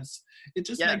including the US. It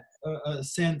just makes a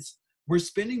sense. We're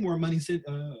spending more money,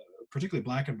 particularly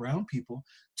Black and brown people,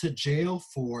 to jail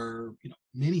for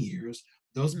many years.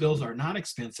 Those bills are not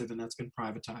expensive, and that's been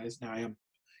privatized. Now I am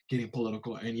getting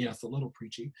political, and yes, a little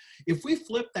preachy. If we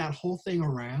flip that whole thing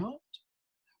around,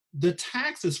 the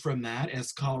taxes from that,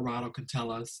 as Colorado can tell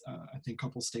us, I think a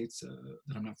couple states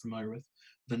that I'm not familiar with,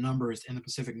 the numbers in the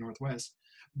Pacific Northwest,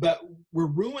 but we're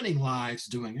ruining lives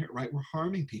doing it, right? We're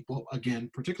harming people,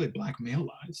 again, particularly Black male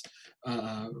lives,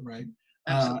 right?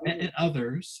 And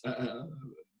others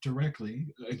directly,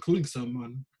 including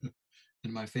someone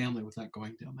in my family with that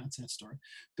going down. That's that story.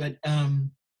 But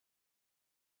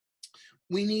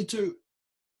we need to,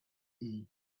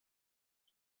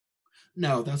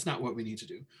 no, that's not what we need to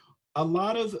do. A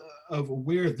lot of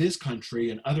where this country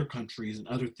and other countries and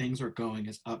other things are going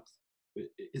is up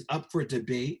for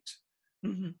debate.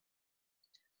 Mm-hmm.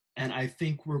 And I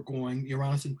think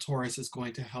Uranus and Taurus is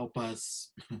going to help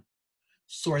us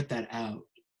sort that out.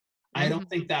 Mm-hmm. I don't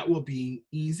think that will be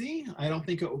easy. I don't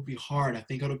think it will be hard. I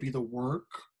think it'll be the work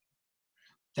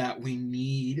that we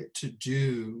need to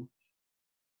do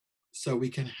so we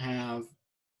can have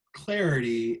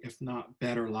clarity, if not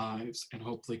better lives, and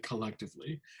hopefully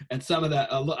collectively. And some of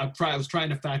that, I was trying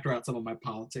to factor out some of my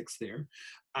politics there.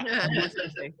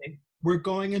 We're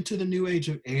going into the new age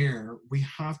of air. We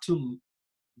have to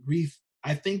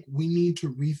I think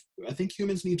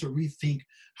humans need to rethink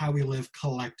how we live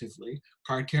collectively.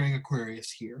 Card-carrying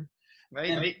Aquarius here.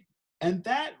 Right. And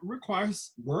that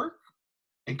requires work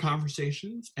and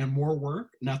conversations and more work.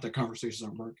 Not that conversations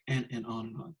aren't work, and on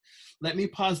and on. Let me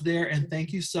pause there and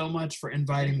thank you so much for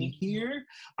inviting me here.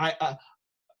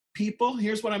 People,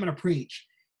 here's what I'm going to preach.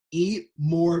 Eat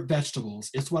more vegetables.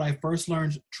 It's what I first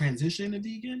learned transitioning to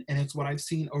vegan, and it's what I've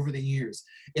seen over the years.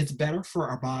 It's better for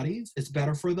our bodies. It's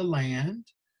better for the land.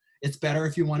 It's better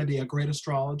if you want to be a great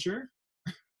astrologer.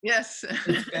 Yes.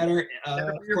 It's better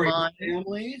for your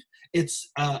family.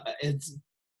 It's oh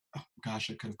gosh,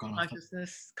 I could have gone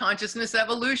consciousness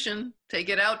evolution. Take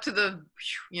it out to the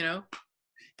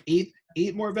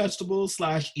Eat more vegetables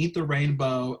 / eat the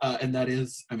rainbow, and that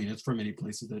is, it's from many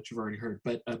places that you've already heard,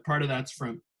 but part of that's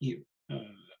from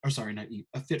or sorry, not eat,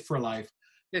 Fit for Life.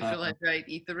 Good Uh, for life, right?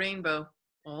 Eat the rainbow,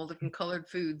 all different colored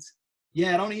foods.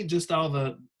 yeah, I don't eat just all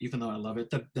the, even though I love it,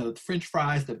 the French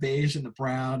fries, the beige and the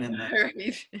brown, and the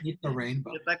Right? eat the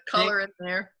rainbow. Get that Thank, color in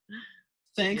there.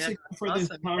 thanks Yeah, again for this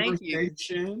awesome. Thank you.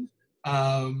 conversation.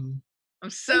 Um, I'm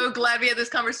so glad we had this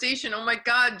conversation. Oh my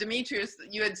God, Demetrius,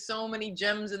 you had so many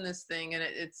gems in this thing, and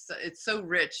it's so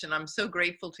rich. And I'm so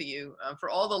grateful to you for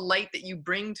all the light that you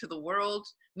bring to the world.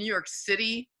 New York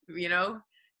City,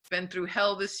 been through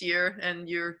hell this year, and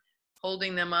you're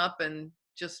holding them up, and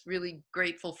just really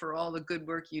grateful for all the good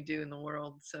work you do in the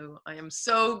world. So I am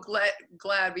so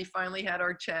glad we finally had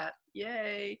our chat.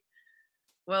 Yay!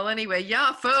 Well, anyway,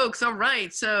 yeah, folks. All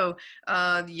right. So,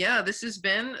 yeah, this has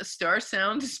been Star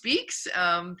Sound Speaks,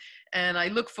 and I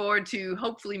look forward to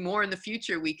hopefully more in the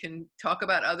future. We can talk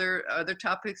about other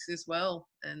topics as well,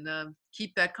 and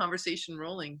keep that conversation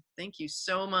rolling. Thank you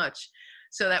so much.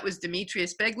 So that was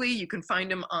Demetrius Begley. You can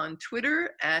find him on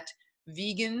Twitter at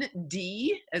vegan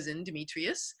D, as in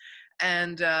Demetrius.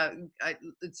 And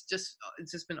it's just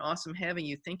been awesome having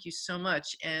you. Thank you so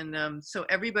much. And so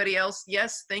everybody else,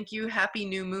 yes, thank you. Happy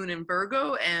new moon in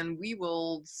Virgo, and we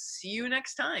will see you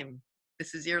next time.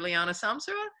 This is Irliana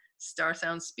Samsara, Star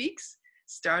Sound Speaks,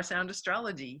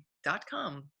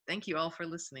 starsoundastrology.com. Thank you all for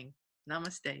listening.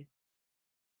 Namaste.